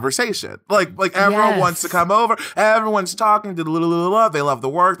wants a conversation. Like everyone wants to come over. Everyone's talking to the little. They love the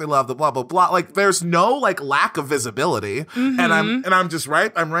work. They love the blah blah blah. Like there's no like lack of visibility. Mm-hmm. And I'm just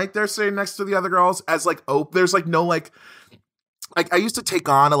right. I'm right there sitting next to the other girls as like there's like no like I used to take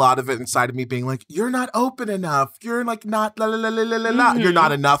on a lot of it inside of me being like, you're not open enough. You're like not la la la la la la. You're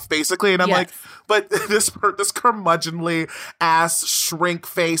not enough, basically. And I'm like, but this curmudgeonly ass, shrink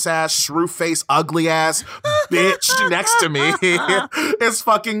face ass, shrew face, ugly ass bitch next to me is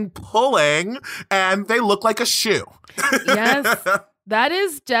fucking pulling, and they look like a shoe. Yes. That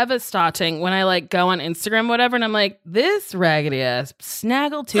is devastating when I like go on Instagram, whatever, and I'm like, this raggedy ass,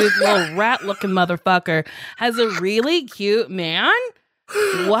 snaggletooth, little rat looking motherfucker has a really cute man.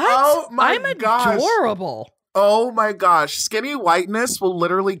 What? Oh my gosh. Adorable. Oh my gosh. Skinny whiteness will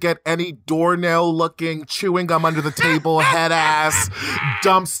literally get any doornail looking, chewing gum under the table, head ass,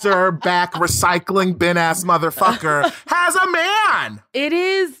 dumpster, back, recycling bin ass motherfucker has a man. It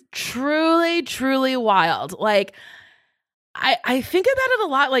is truly, truly wild. Like, I think about it a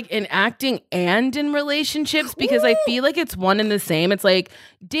lot, like in acting and in relationships, because I feel like it's one and the same. It's like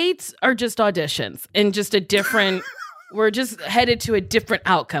dates are just auditions and just a different, we're just headed to a different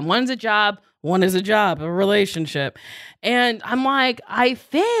outcome. One's a job, one is a relationship. And I'm like, I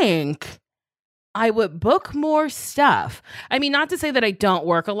think I would book more stuff. I mean, not to say that I don't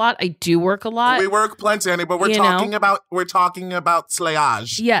work a lot. I do work a lot. We work plenty, but we're talking about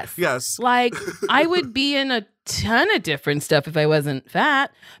slayage. Yes. Like I would be in a ton of different stuff if I wasn't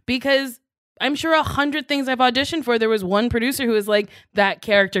fat, because I'm sure 100 things I've auditioned for, there was one producer who was like, that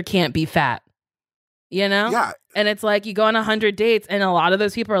character can't be fat. You know? Yeah. And it's like you go on 100 dates and a lot of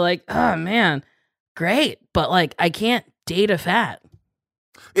those people are like, oh man, great, but like I can't date a fat.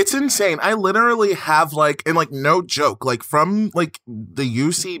 It's insane. I literally have like, and like no joke, like from like the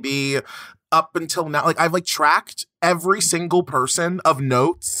UCB up until now, like I've like tracked every single person of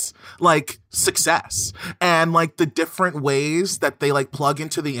notes, like success and like the different ways that they like plug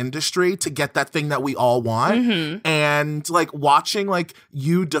into the industry to get that thing that we all want. Mm-hmm. And like watching like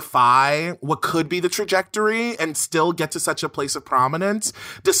you defy what could be the trajectory and still get to such a place of prominence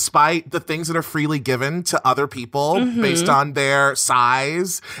despite the things that are freely given to other people based on their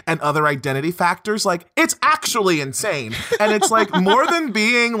size and other identity factors. Like it's actually insane. And it's like more than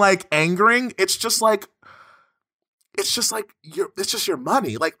being like angering, it's just like it's just your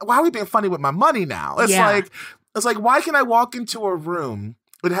money. Like, why are we being funny with my money now? It's like, why can I walk into a room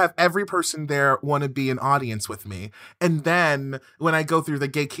and have every person there want to be an audience with me? And then when I go through the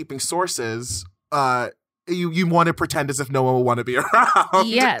gatekeeping sources, you want to pretend as if no one will want to be around.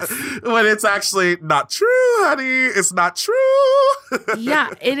 Yes. When it's actually not true, honey. It's not true. Yeah,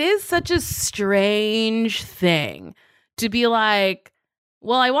 it is such a strange thing to be like,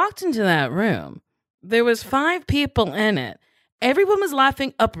 well, I walked into that room. There was 5 people in it. Everyone was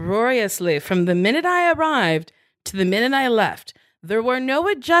laughing uproariously from the minute I arrived to the minute I left. There were no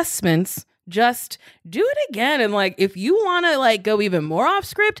adjustments. Just do it again. And like, if you want to like go even more off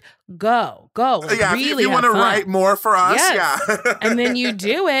script, go. Like, yeah, really if you want to write more for us, yes. Yeah. And then you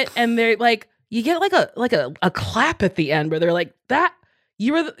do it, and they're like, you get like a clap at the end where they're like, that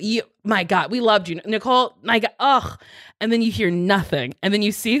my God, we loved you, Nicole. My God, ugh. And then you hear nothing, and then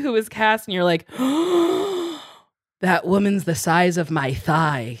you see who is cast, and you're like, oh, that woman's the size of my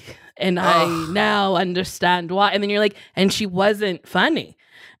thigh, and I now understand why. And then you're like, and she wasn't funny,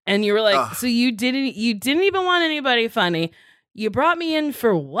 and you were like, so you didn't even want anybody funny. You brought me in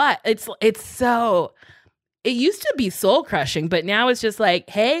for what? It's so. It used to be soul crushing, but now it's just like,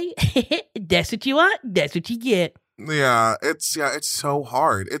 hey, that's what you want, that's what you get. Yeah, it's so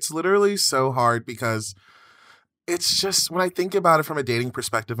hard. It's literally so hard because it's just, when I think about it from a dating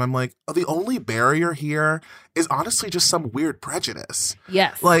perspective, I'm like, oh, the only barrier here is honestly just some weird prejudice.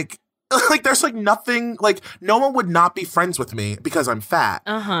 Yes. Like there's like nothing, like no one would not be friends with me because I'm fat.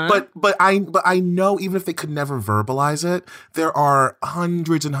 But I know even if they could never verbalize it, there are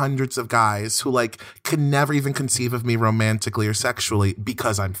hundreds and hundreds of guys who like can never even conceive of me romantically or sexually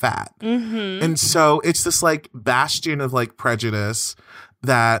because I'm fat. And so it's this like bastion of like prejudice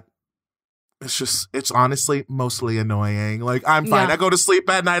that it's honestly mostly annoying. Like, I'm fine. Yeah. I go to sleep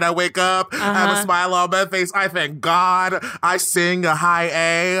at night. I wake up. I have a smile on my face. I thank God. I sing a high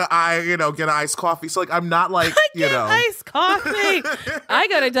A. I, get an iced coffee. So, like, I'm not like, iced coffee. I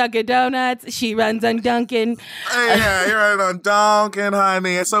go to Dunkin' Donuts. She runs on Dunkin'. Yeah, you're running on Dunkin',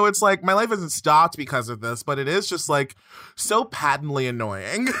 honey. So it's like, my life isn't stopped because of this, but it is just like so patently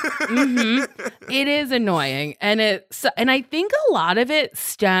annoying. It is annoying. And I think a lot of it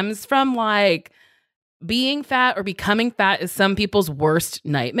stems from like, being fat or becoming fat is some people's worst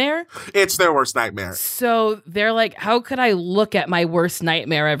nightmare. It's their worst nightmare. So they're like, how could I look at my worst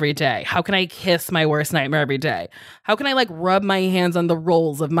nightmare every day? How can I kiss my worst nightmare every day? How can I like rub my hands on the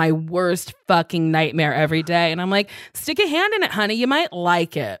rolls of my worst fucking nightmare every day? And I'm like, stick a hand in it, honey. You might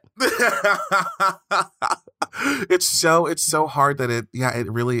like it. It's so hard that it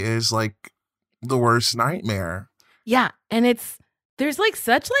really is like the worst nightmare. Yeah. And there's like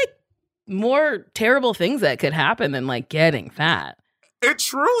such like more terrible things that could happen than like getting fat. There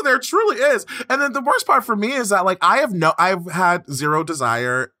truly is. And then the worst part for me is that like I've had zero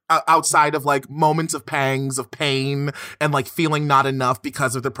desire outside of like moments of pangs of pain and like feeling not enough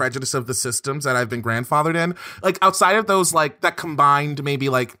because of the prejudice of the systems that I've been grandfathered in. Like outside of those, like that combined maybe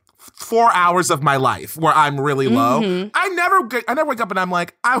like 4 hours of my life where I'm really low. I never wake up and I'm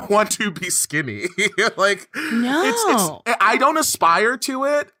like, I want to be skinny. Like, no, I don't aspire to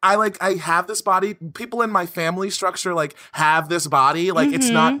it. I have this body. People in my family structure like have this body. Like it's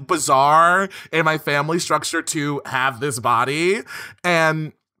not bizarre in my family structure to have this body.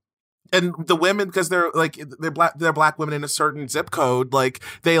 And the women, because they're black women in a certain zip code, like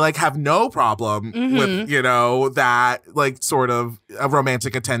they like have no problem with, that like sort of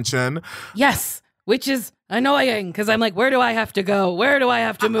romantic attention. Yes. Which is annoying because I'm like, where do I have to go? Where do I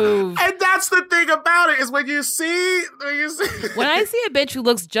have to move? And that's the thing about it is when you see when I see a bitch who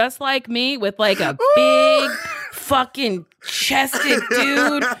looks just like me with like a big fucking chested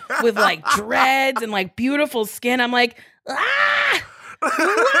dude with like dreads and like beautiful skin, I'm like, ah! What?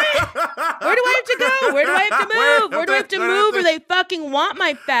 Where do I have to go? Where do I have to move? Where do I have to move? Or they fucking want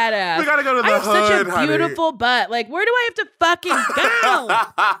my fat ass? We gotta go to the hood, I have such a beautiful honey. butt. Like, where do I have to fucking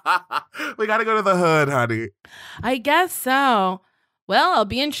go? We gotta go to the hood, honey. I guess so. Well, I'll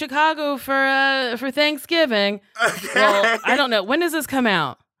be in Chicago for Thanksgiving. Okay. Well, I don't know. When does this come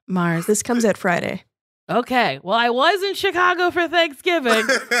out, Mars? This comes out Friday. Okay. Well, I was in Chicago for Thanksgiving.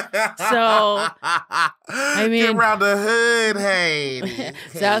 So, I mean, get around the hood, hey.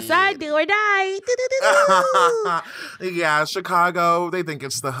 Southside, do or die. Yeah, Chicago, they think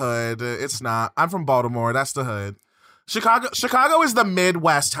it's the hood. It's not. I'm from Baltimore. That's the hood. Chicago is the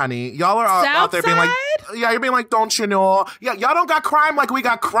Midwest, honey. Y'all are out there being like, yeah, you're being like, don't you know? Yeah, y'all don't got crime like we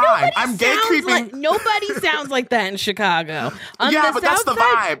got crime. I'm gay creeping. Nobody sounds like that in Chicago. On Yeah, the but that's South the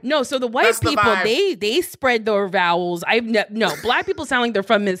Side, vibe. No, so the white That's the people, vibe. they spread their vowels. No, black people sound like they're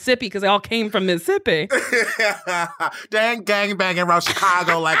from Mississippi because they all came from Mississippi. They ain't gang banging around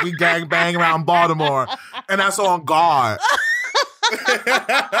Chicago like we gang bang around Baltimore. And that's on guard.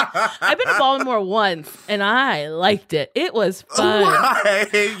 I've been to Baltimore once and I liked it. It was fun. Why?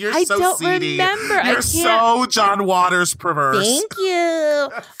 You're I so don't seedy. remember. I You're can't- so John Waters perverse. Thank you.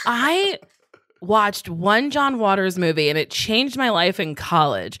 I watched one John Waters movie and it changed my life in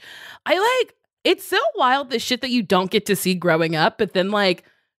college. It's so wild, the shit that you don't get to see growing up, but then like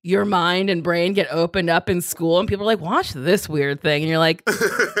your mind and brain get opened up in school and people are like, watch this weird thing. And you're like,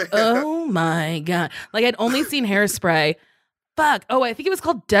 oh my God. Like I'd only seen Hairspray. Fuck. Oh, I think it was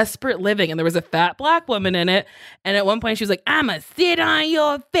called Desperate Living, and there was a fat black woman in it. And at one point, she was like, "I'ma sit on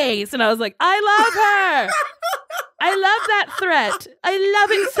your face," and I was like, "I love her. I love that threat. I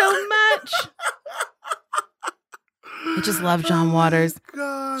love it so much." I just love John Waters.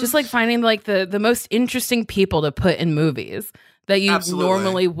 God. Just like finding like the most interesting people to put in movies that you Absolutely.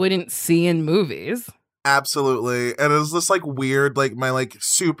 normally wouldn't see in movies. Absolutely. And it was this like weird, like my like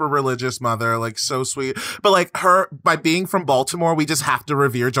super religious mother, like so sweet. But like her, by being from Baltimore, we just have to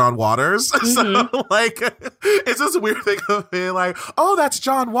revere John Waters. So like, it's this weird thing of being like, oh, that's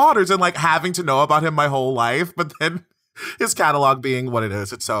John Waters, and like having to know about him my whole life. But then his catalog being what it is.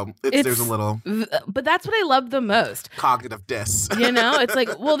 There's a little But that's what I love the most. cognitive diss. You know, it's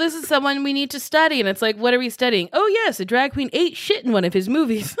like, well, this is someone we need to study. And it's like, what are we studying? Oh, yes, a drag queen ate shit in one of his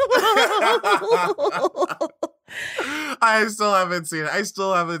movies. I still haven't seen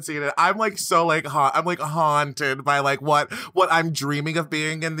it. I'm like so like I'm like haunted by like what I'm dreaming of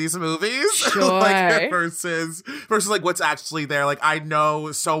being in these movies. Sure. Like versus like what's actually there. Like I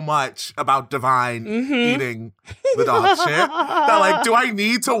know so much about Divine eating the dog shit that like, do I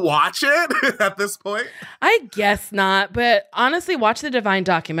need to watch it at this point? I guess not. But honestly, watch the Divine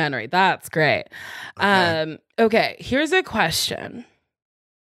documentary. That's great. Okay, here's a question.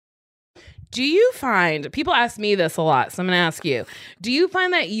 Do you find, people ask me this a lot, so I'm going to ask you, do you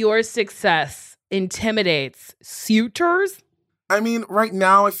find that your success intimidates suitors? I mean, right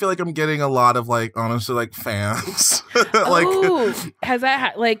now I feel like I'm getting a lot of like, honestly, like fans. Like, has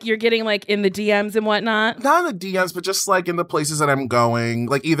that, like, you're getting like in the DMs and whatnot? not in the DMs, but just like in the places that I'm going,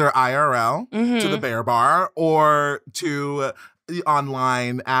 like either IRL to the Bear Bar or to the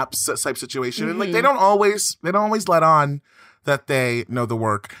online apps type situation. And like, they don't always let on that they know the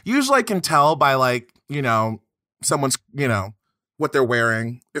work. Usually I can tell by like, someone's, what they're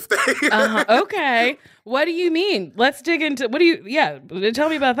wearing. If they Okay. What do you mean? Let's dig into, tell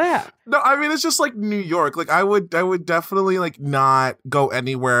me about that. No, I mean, it's just like New York. Like I would definitely like not go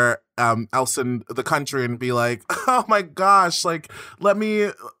anywhere else in the country and be like, oh my gosh, like let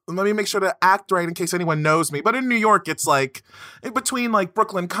me make sure to act right in case anyone knows me. But in New York, it's like in between like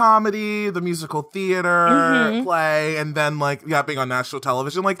Brooklyn Comedy, the musical theater play, and then like being on national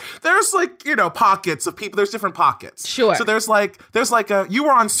television. Like there's like pockets of people. There's different pockets. Sure. So there's like a you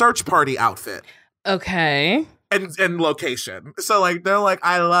were on Search Party outfit. Okay. And location. So like they're like,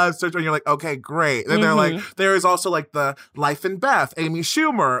 I love Search, and you're like, okay, great. And they're like, there is also like the Life and Beth, Amy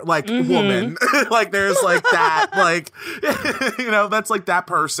Schumer, like woman. Like there's like that, like that's like that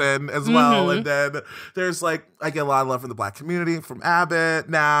person as well. And then there's like, I get a lot of love from the Black community, from Abbott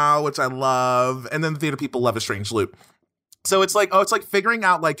now, which I love. And then the theater people love A Strange Loop. So it's like, figuring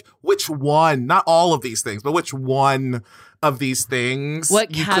out like which one, not all of these things, but which one of these things what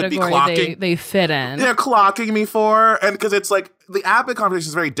you could be category clocking. they fit in. They're clocking me for, and because it's like the Abbott conversation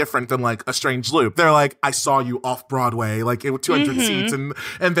is very different than like A Strange Loop. They're like, I saw you off Broadway, like it was 200 seats,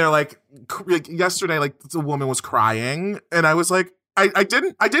 and they're like yesterday, like the woman was crying, and I was like, I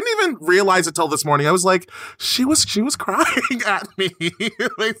didn't even realize it till this morning. I was like, she was crying at me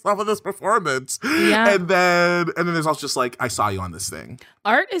based off of this performance. Yeah. And then there's also just like, I saw you on this thing.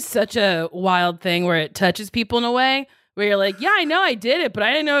 Art is such a wild thing where it touches people in a way, Where you're like, yeah, I know I did it, but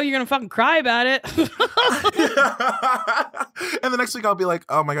I didn't know you're going to fucking cry about it. And the next week I'll be like,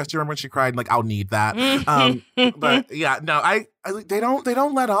 oh my gosh, do you remember when she cried? And like, I'll need that. But yeah, no, they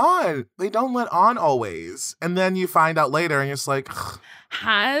don't let on. They don't let on always. And then you find out later and you're just like, ugh.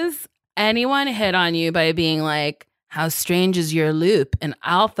 Has anyone hit on you by being like, how strange is your loop? And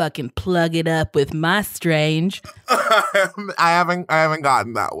I'll fucking plug it up with my strange. I haven't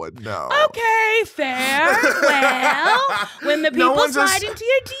gotten that one, no. Okay, fair. Well, when the people slide into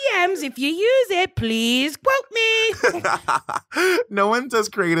your DMs, if you use it, please quote me. No one's as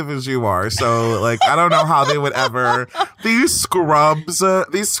creative as you are. So, like, I don't know how they would ever. These scrubs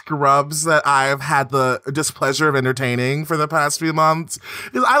that I've had the displeasure of entertaining for the past few months,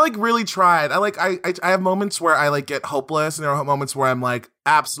 I like really tried. I have moments where I like get hopeless, and there are moments where I'm like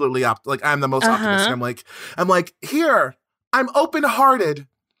absolutely like I'm the most optimistic. I'm like here, I'm open-hearted,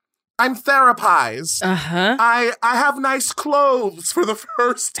 I'm therapized. I have nice clothes for the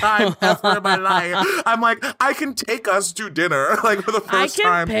first time ever in my life. I'm like, I can take us to dinner like for the first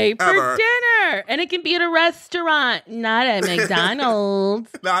time I can pay for ever. dinner, and it can be at a restaurant, not at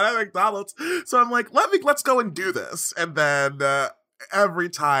McDonald's. Not at McDonald's. So I'm like, let's go and do this, and then. Every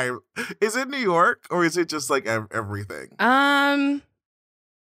time. Is it New York or is it just like everything? I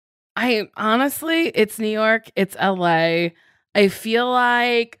honestly, it's New York, it's LA. I feel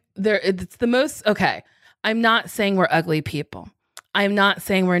like it's the most, okay. I'm not saying we're ugly people. I'm not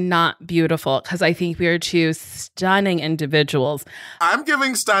saying we're not beautiful, because I think we are two stunning individuals. I'm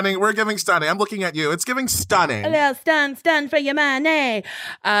giving stunning. We're giving stunning. I'm looking at you. It's giving stunning. A little stun for your money.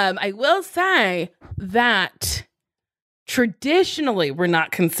 I will say that traditionally, we're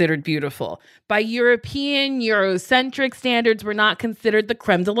not considered beautiful. By European, Eurocentric standards, we're not considered the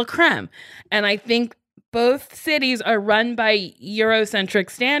creme de la creme. And I think both cities are run by Eurocentric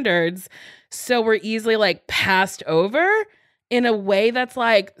standards, so we're easily like passed over in a way that's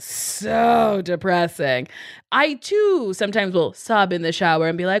like so depressing. I too sometimes will sob in the shower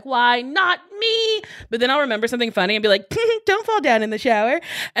and be like, why not me? But then I'll remember something funny and be like, don't fall down in the shower.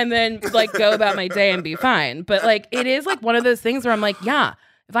 And then like go about my day and be fine. But like, it is like one of those things where I'm like, yeah,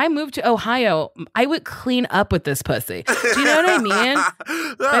 if I moved to Ohio, I would clean up with this pussy. Do you know what I mean?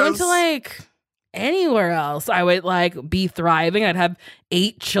 If I went to like anywhere else, I would like be thriving. I'd have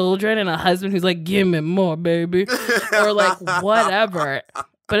 8 children and a husband who's like, give me more, baby. Or like whatever.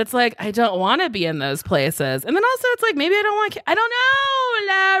 But it's like, I don't want to be in those places. And then also it's like, maybe I don't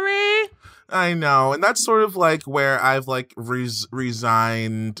know, Larry. I know. And that's sort of like where I've like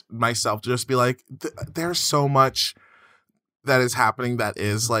resigned myself to just be like, there's so much that is happening that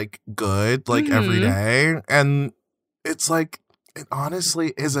is like good, like every day. And it's like, it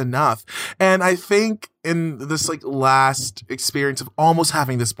honestly is enough. And I think in this like last experience of almost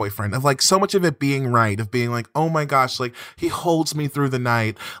having this boyfriend, of like so much of it being right, of being like, oh my gosh, like he holds me through the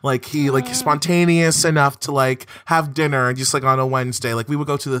night, like he like spontaneous enough to like have dinner and just like on a Wednesday, like we would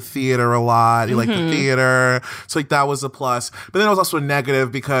go to the theater a lot. He liked the theater, so like that was a plus. But then it was also a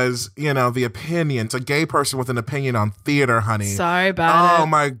negative because, you know, the opinions, a gay person with an opinion on theater, honey. Sorry about it. Oh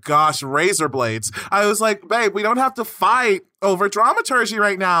my gosh, razor blades. I was like, babe, we don't have to fight over dramaturgy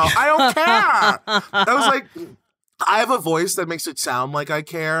right now. I don't care. I was like, I have a voice that makes it sound like I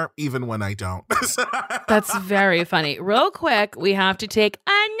care, even when I don't. That's very funny. Real quick, we have to take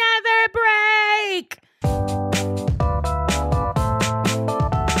another break.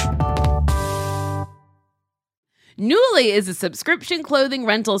 Nuuly is a subscription clothing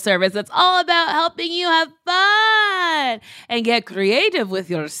rental service that's all about helping you have fun and get creative with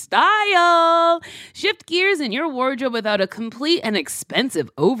your style. Shift gears in your wardrobe without a complete and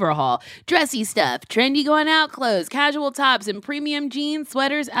expensive overhaul. Dressy stuff, trendy going out clothes, casual tops, and premium jeans,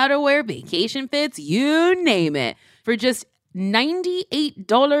 sweaters, outerwear, vacation fits, you name it. For just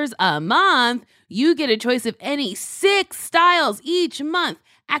 $98 a month, you get a choice of any 6 styles each month.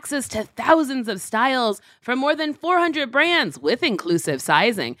 Access to thousands of styles from more than 400 brands with inclusive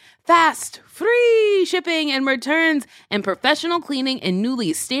sizing, fast, free shipping and returns, and professional cleaning in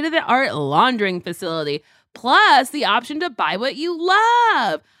Nuuly's state-of-the-art laundering facility, plus the option to buy what you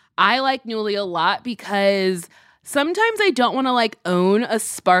love. I like Nuuly a lot because sometimes I don't want to like own a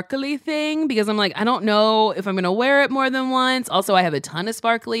sparkly thing because I'm like, I don't know if I'm going to wear it more than once. Also, I have a ton of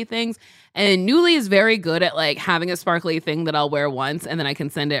sparkly things. And Nuuly is very good at like having a sparkly thing that I'll wear once and then I can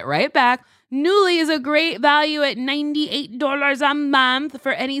send it right back. Nuuly is a great value at $98 a month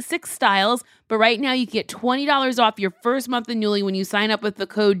for any 6 styles. But right now you can get $20 off your first month of Nuuly when you sign up with the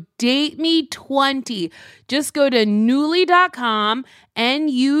code DATEME20. Just go to Nuuly.com,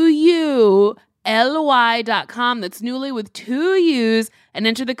 Nuuly.com, NUULY.com. That's Nuuly with 2 U's, and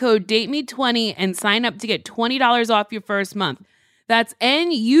enter the code DATEME20 and sign up to get $20 off your first month. That's NUULY.com.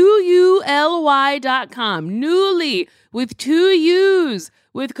 Nuuly with 2 U's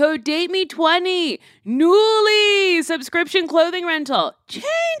with code DATEME20. Nuuly subscription clothing rental. Change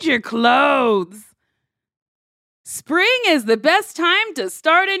your clothes. Spring is the best time to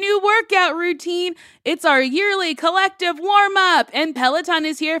start a new workout routine. It's our yearly collective warm-up, and Peloton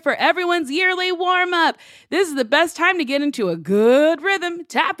is here for everyone's yearly warm-up. This is the best time to get into a good rhythm,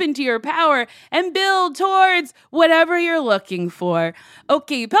 tap into your power, and build towards whatever you're looking for.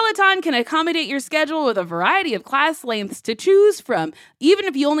 Okay, Peloton can accommodate your schedule with a variety of class lengths to choose from. Even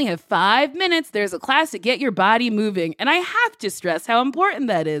if you only have 5 minutes, there's a class to get your body moving. And I have to stress how important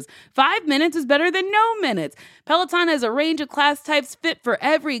that is. 5 minutes is better than no minutes. Peloton has a range of class types fit for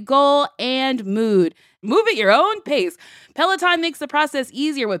every goal and mood. Move at your own pace. Peloton makes the process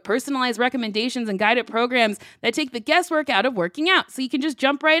easier with personalized recommendations and guided programs that take the guesswork out of working out, so you can just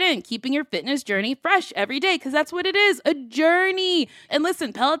jump right in, keeping your fitness journey fresh every day, because that's what it is, a journey. And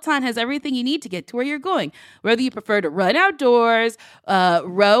listen, Peloton has everything you need to get to where you're going. Whether you prefer to run outdoors,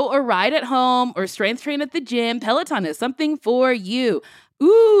 row or ride at home, or strength train at the gym, Peloton is something for you.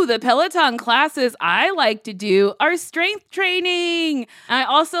 Ooh, the Peloton classes I like to do are strength training. I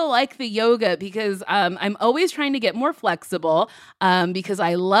also like the yoga because I'm always trying to get more flexible because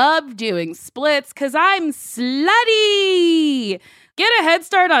I love doing splits because I'm slutty. Get a head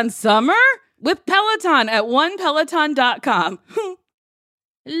start on summer with Peloton at onepeloton.com.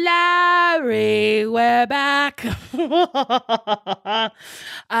 Larry, we're back.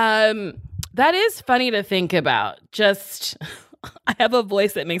 That is funny to think about. Just... I have a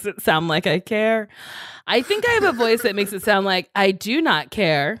voice that makes it sound like I care. I think I have a voice that makes it sound like I do not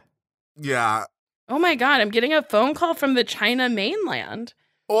care. Yeah. Oh my God, I'm getting a phone call from the China mainland.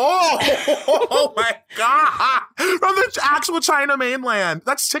 Oh my God. From the actual China mainland.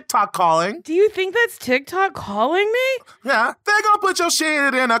 That's TikTok calling. Do you think that's TikTok calling me? Yeah. They're gonna put your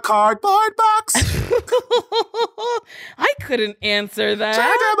shit in a cardboard box. I couldn't answer that.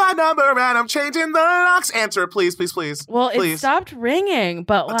 Changing my number and I'm changing the locks. Answer, please, please, please. Well, please. It stopped ringing,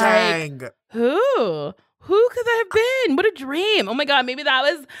 but like, dang. Who? Who could that have been? What a dream. Oh my God, maybe that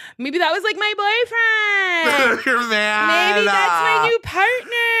was like my boyfriend. You're mad. Maybe that's my new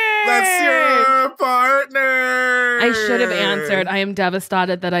partner. That's your partner. I should have answered. I am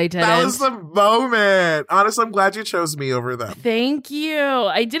devastated that I didn't. That was the moment. Honestly, I'm glad you chose me over them. Thank you.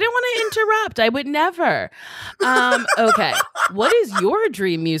 I didn't want to interrupt. I would never. Okay. What is your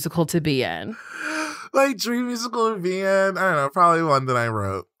dream musical to be in? Like dream musical to be in? I don't know. Probably one that I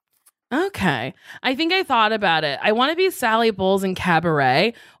wrote. Okay. I think I thought about it. I want to be Sally Bowles in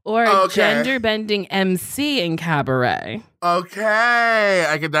Cabaret or a gender-bending MC in Cabaret. Okay.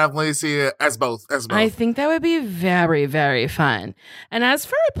 I can definitely see it as both. I think that would be very, very fun. And as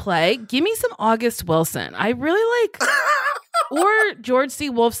for a play, give me some August Wilson. I really like... or George C.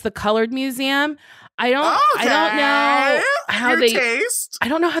 Wolfe's The Colored Museum. I don't know how Your they... taste. I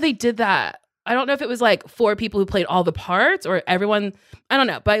don't know how they did that. I don't know if it was like 4 people who played all the parts or everyone. I don't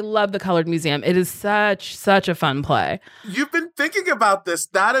know, but I love The Colored Museum. It is such a fun play. You've been thinking about this.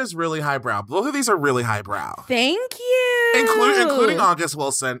 That is really highbrow. Both of these are really highbrow. Thank you. Including August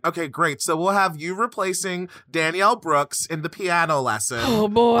Wilson. Okay, great. So we'll have you replacing Danielle Brooks in The Piano Lesson. Oh,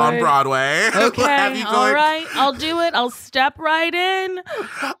 boy. On Broadway. Okay, all right. I'll do it. I'll step right in.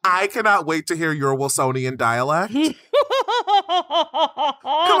 I cannot wait to hear your Wilsonian dialect. Come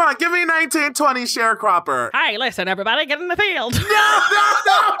on, give me 1920 sharecropper. Hey, listen, everybody, get in the field. No.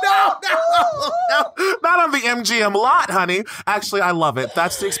 Not on the MGM lot, honey. Actually, I love it.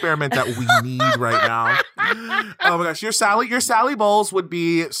 That's the experiment that we need right now. Oh my gosh, your Sally Bowles would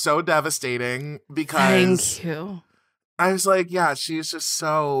be so devastating because thank you. I was like, yeah, she's just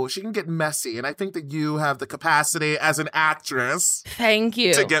she can get messy. And I think that you have the capacity as an actress. Thank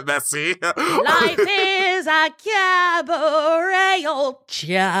you. To get messy. Life is a cabaret, old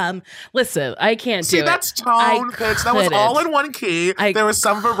chum. Listen, I can't do it. See, that's tone pitch. That was all in one key. There was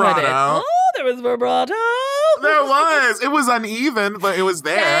some vibrato. Oh, there was vibrato. There was. It was uneven, but it was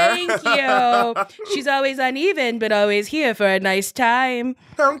there. Thank you. She's always uneven, but always here for a nice time.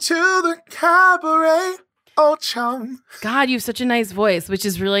 Come to the cabaret. Oh, chum. God, you have such a nice voice, which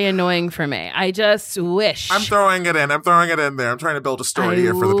is really annoying for me. I just wish. I'm throwing it in there. I'm trying to build a story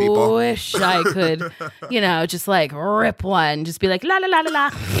here for the people. I wish I could, just like rip one. Just be like, la, la, la, la,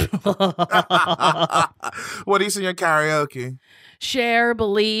 la. What do you sing in karaoke? Cher,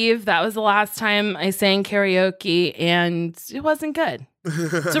 Believe. That was the last time I sang karaoke, and it wasn't good.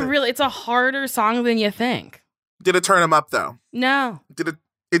 It's a harder song than you think. Did it turn him up, though? No. Did it?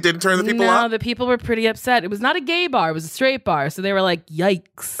 It didn't turn the people No, up? the people were pretty upset. It was not a gay bar. It was a straight bar. So they were like,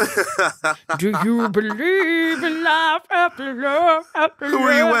 yikes. Do you believe in life after love after Who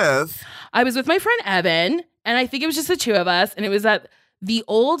were you love? with? I was with my friend Evan, and I think it was just the two of us. And it was at the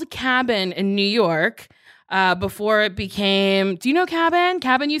old Cabin in New York before it became... Do you know Cabin?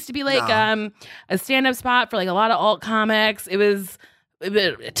 Cabin used to be like a stand-up spot for like a lot of alt comics. It was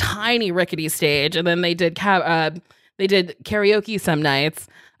a tiny rickety stage. And then they did karaoke some nights.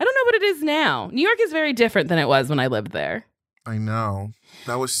 I don't know what it is now. New York is very different than it was when I lived there. I know.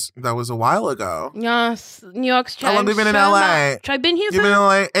 That was a while ago. Yes, New York's changed. How long have you been in LA? I've been here You've been in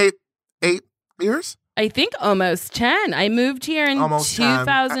LA 8 years? I think almost 10. I moved here in Almost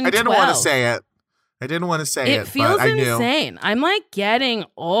 2012. 10. I didn't want to say it. It feels but I knew. insane. I'm like getting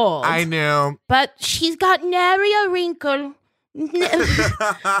old. I knew. But she's got nary a wrinkle. You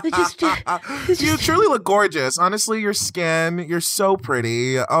truly look gorgeous. Honestly, your skin, you're so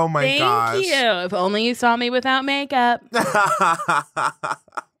pretty. Oh my gosh. Thank you. If only you saw me without makeup. There's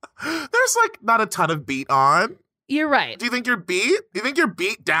like not a ton of beat on. You're right. Do you think you're beat? Do you think you're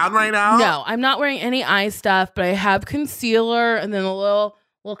beat down right now? No, I'm not wearing any eye stuff, but I have concealer and then a little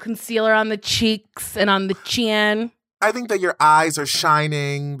concealer on the cheeks and on the chin. I think that your eyes are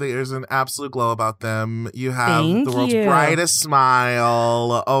shining. There's an absolute glow about them. You have the world's brightest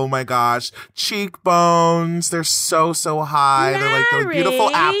smile. Oh my gosh. Cheekbones. They're so high. They're like those beautiful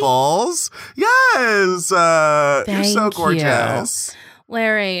apples. Yes. You're so gorgeous.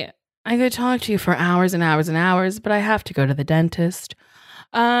 Larry, I could talk to you for hours and hours and hours, but I have to go to the dentist.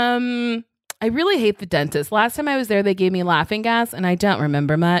 I really hate the dentist. Last time I was there, they gave me laughing gas, and I don't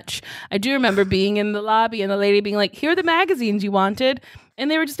remember much. I do remember being in the lobby and the lady being like, here are the magazines you wanted.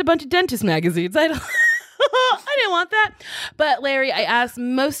 And they were just a bunch of dentist magazines. I didn't want that. But Larry, I asked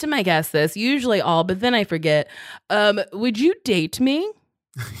most of my guests this, usually all, but then I forget. Would you date me?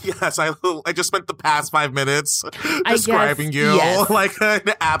 Yes, I just spent the past 5 minutes describing you like an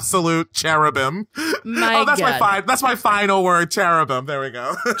absolute cherubim. That's my final word, cherubim. There we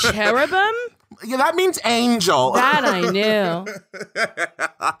go. Cherubim? Yeah, that means angel. That I knew.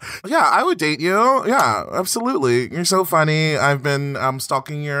 Yeah, I would date you. Yeah, absolutely. You're so funny. I've been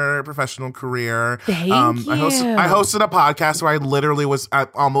stalking your professional career. Thank you. I hosted a podcast where I literally was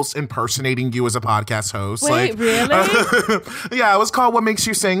almost impersonating you as a podcast host. Wait, really? Yeah, it was called What Makes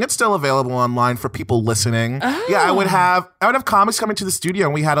You Sing. It's still available online for people listening. Oh. Yeah, I would have comics coming to the studio,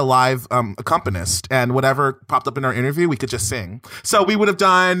 and we had a live accompanist, and whatever popped up in our interview, we could just sing. So we would have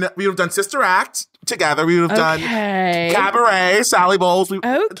done Sister Act together. We would have done Cabaret, Sally Bowles. I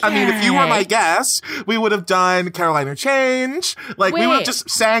mean, if you were my guest, we would have done Carolina Change. Like, we would have just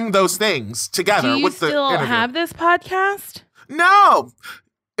sang those things together. Do you still have this podcast? No.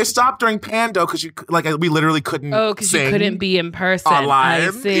 It stopped during Pando because we literally couldn't. Oh, because you couldn't be in person online.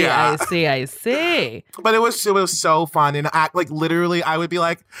 I see. But it was so fun, and literally, I would be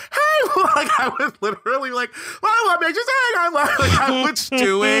like, "Hey!" Like I would literally well, what makes you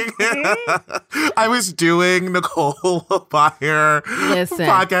sing? I was doing Nicole Byer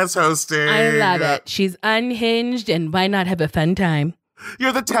podcast hosting. I love it. She's unhinged, and why not have a fun time?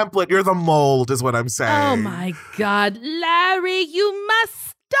 You're the template. You're the mold, is what I'm saying. Oh my God, Larry, you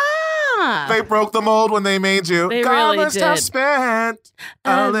must stop. They broke the mold when they made you. They God really must did. have spent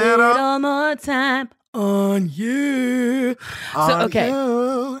a little more time on you.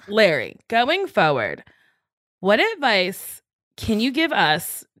 Larry, going forward, what advice can you give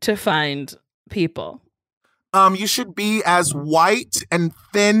us to find people? You should be as white and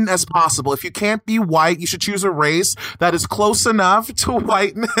thin as possible. If you can't be white, you should choose a race that is close enough to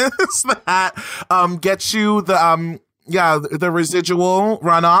whiteness that gets you the residual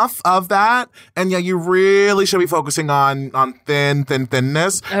runoff of that. And you really should be focusing on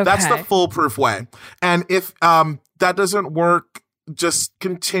thinness. Okay. That's the foolproof way. And if that doesn't work, just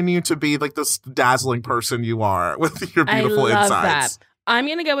continue to be like this dazzling person you are with your beautiful insides. That. I'm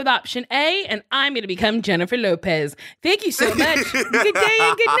going to go with option A, and I'm going to become Jennifer Lopez. Thank you so much. Good day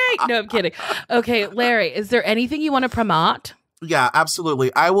and good night. No, I'm kidding. Okay, Larry, is there anything you want to promote? Yeah,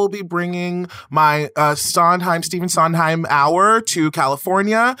 absolutely. I will be bringing my Stephen Sondheim Hour to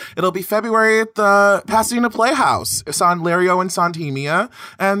California. It'll be February at the Pasadena Playhouse. It's on Lario and Sondhemia.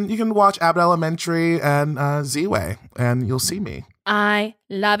 And you can watch Abbott Elementary and Z-Way, and you'll see me. I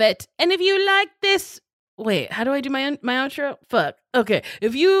love it. And if you like this... Wait, how do I do my outro? Fuck. Okay.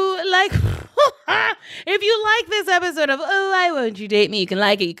 If you like... If you like this episode of Oh, Why Won't You Date Me, you can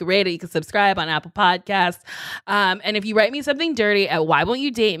like it, you can rate it, you can subscribe on Apple Podcasts. And if you write me something dirty at Why Won't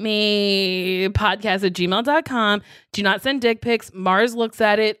You Date Me podcast@gmail.com, do not send dick pics. Mars looks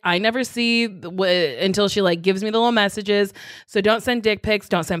at it. I never see until she like gives me the little messages. So don't send dick pics,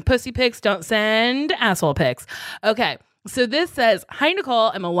 don't send pussy pics, don't send asshole pics. Okay. So this says, hi,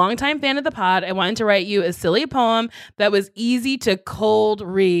 Nicole. I'm a longtime fan of the pod. I wanted to write you a silly poem that was easy to cold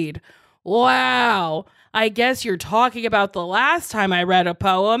read. Wow. I guess you're talking about the last time I read a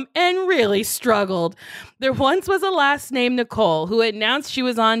poem and really struggled. There once was a lass named Nicole who announced she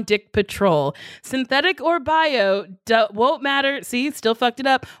was on Dick Patrol. Synthetic or bio, won't matter. See, still fucked it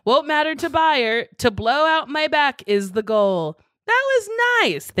up. Won't matter to buyer. To blow out my back is the goal. That was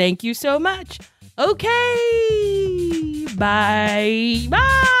nice. Thank you so much. Okay. Bye. Bye.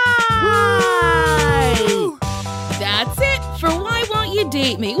 Woo! That's it for Why Won't You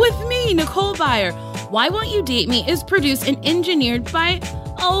Date Me with me, Nicole Byer. Why Won't You Date Me is produced and engineered by,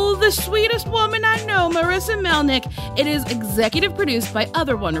 the sweetest woman I know, Marissa Melnick. It is executive produced by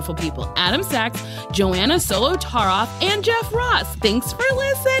other wonderful people, Adam Sachs, Joanna Solotaroff, and Jeff Ross. Thanks for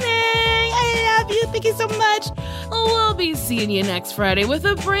listening. I love you. Thank you so much. We'll be seeing you next Friday with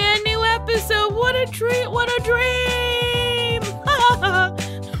a brand new episode. What a treat. What a dream.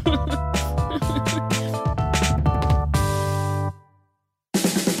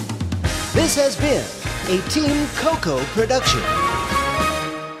 This has been a Team Coco production.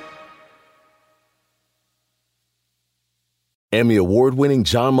 Emmy award-winning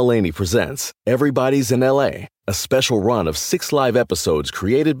John Mulaney presents Everybody's in L.A., a special run of 6 live episodes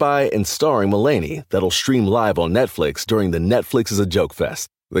created by and starring Mulaney that'll stream live on Netflix during the Netflix is a Joke Fest.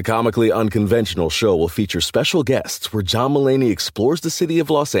 The comically unconventional show will feature special guests where John Mulaney explores the city of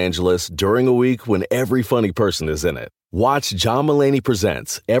Los Angeles during a week when every funny person is in it. Watch John Mulaney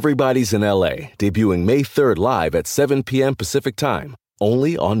Presents Everybody's in L.A., debuting May 3rd live at 7 p.m. Pacific Time,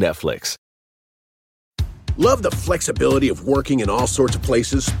 only on Netflix. Love the flexibility of working in all sorts of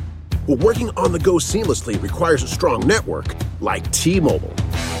places? Well, working on the go seamlessly requires a strong network like T-Mobile.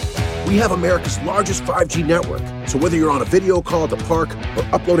 We have America's largest 5G network, so whether you're on a video call at the park or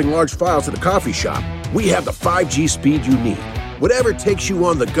uploading large files at a coffee shop, we have the 5G speed you need. Whatever takes you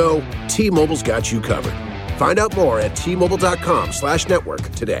on the go, T-Mobile's got you covered. Find out more at T-Mobile.com/network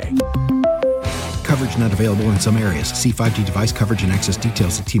today. Coverage not available in some areas. See 5G device coverage and access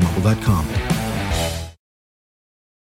details at T-Mobile.com.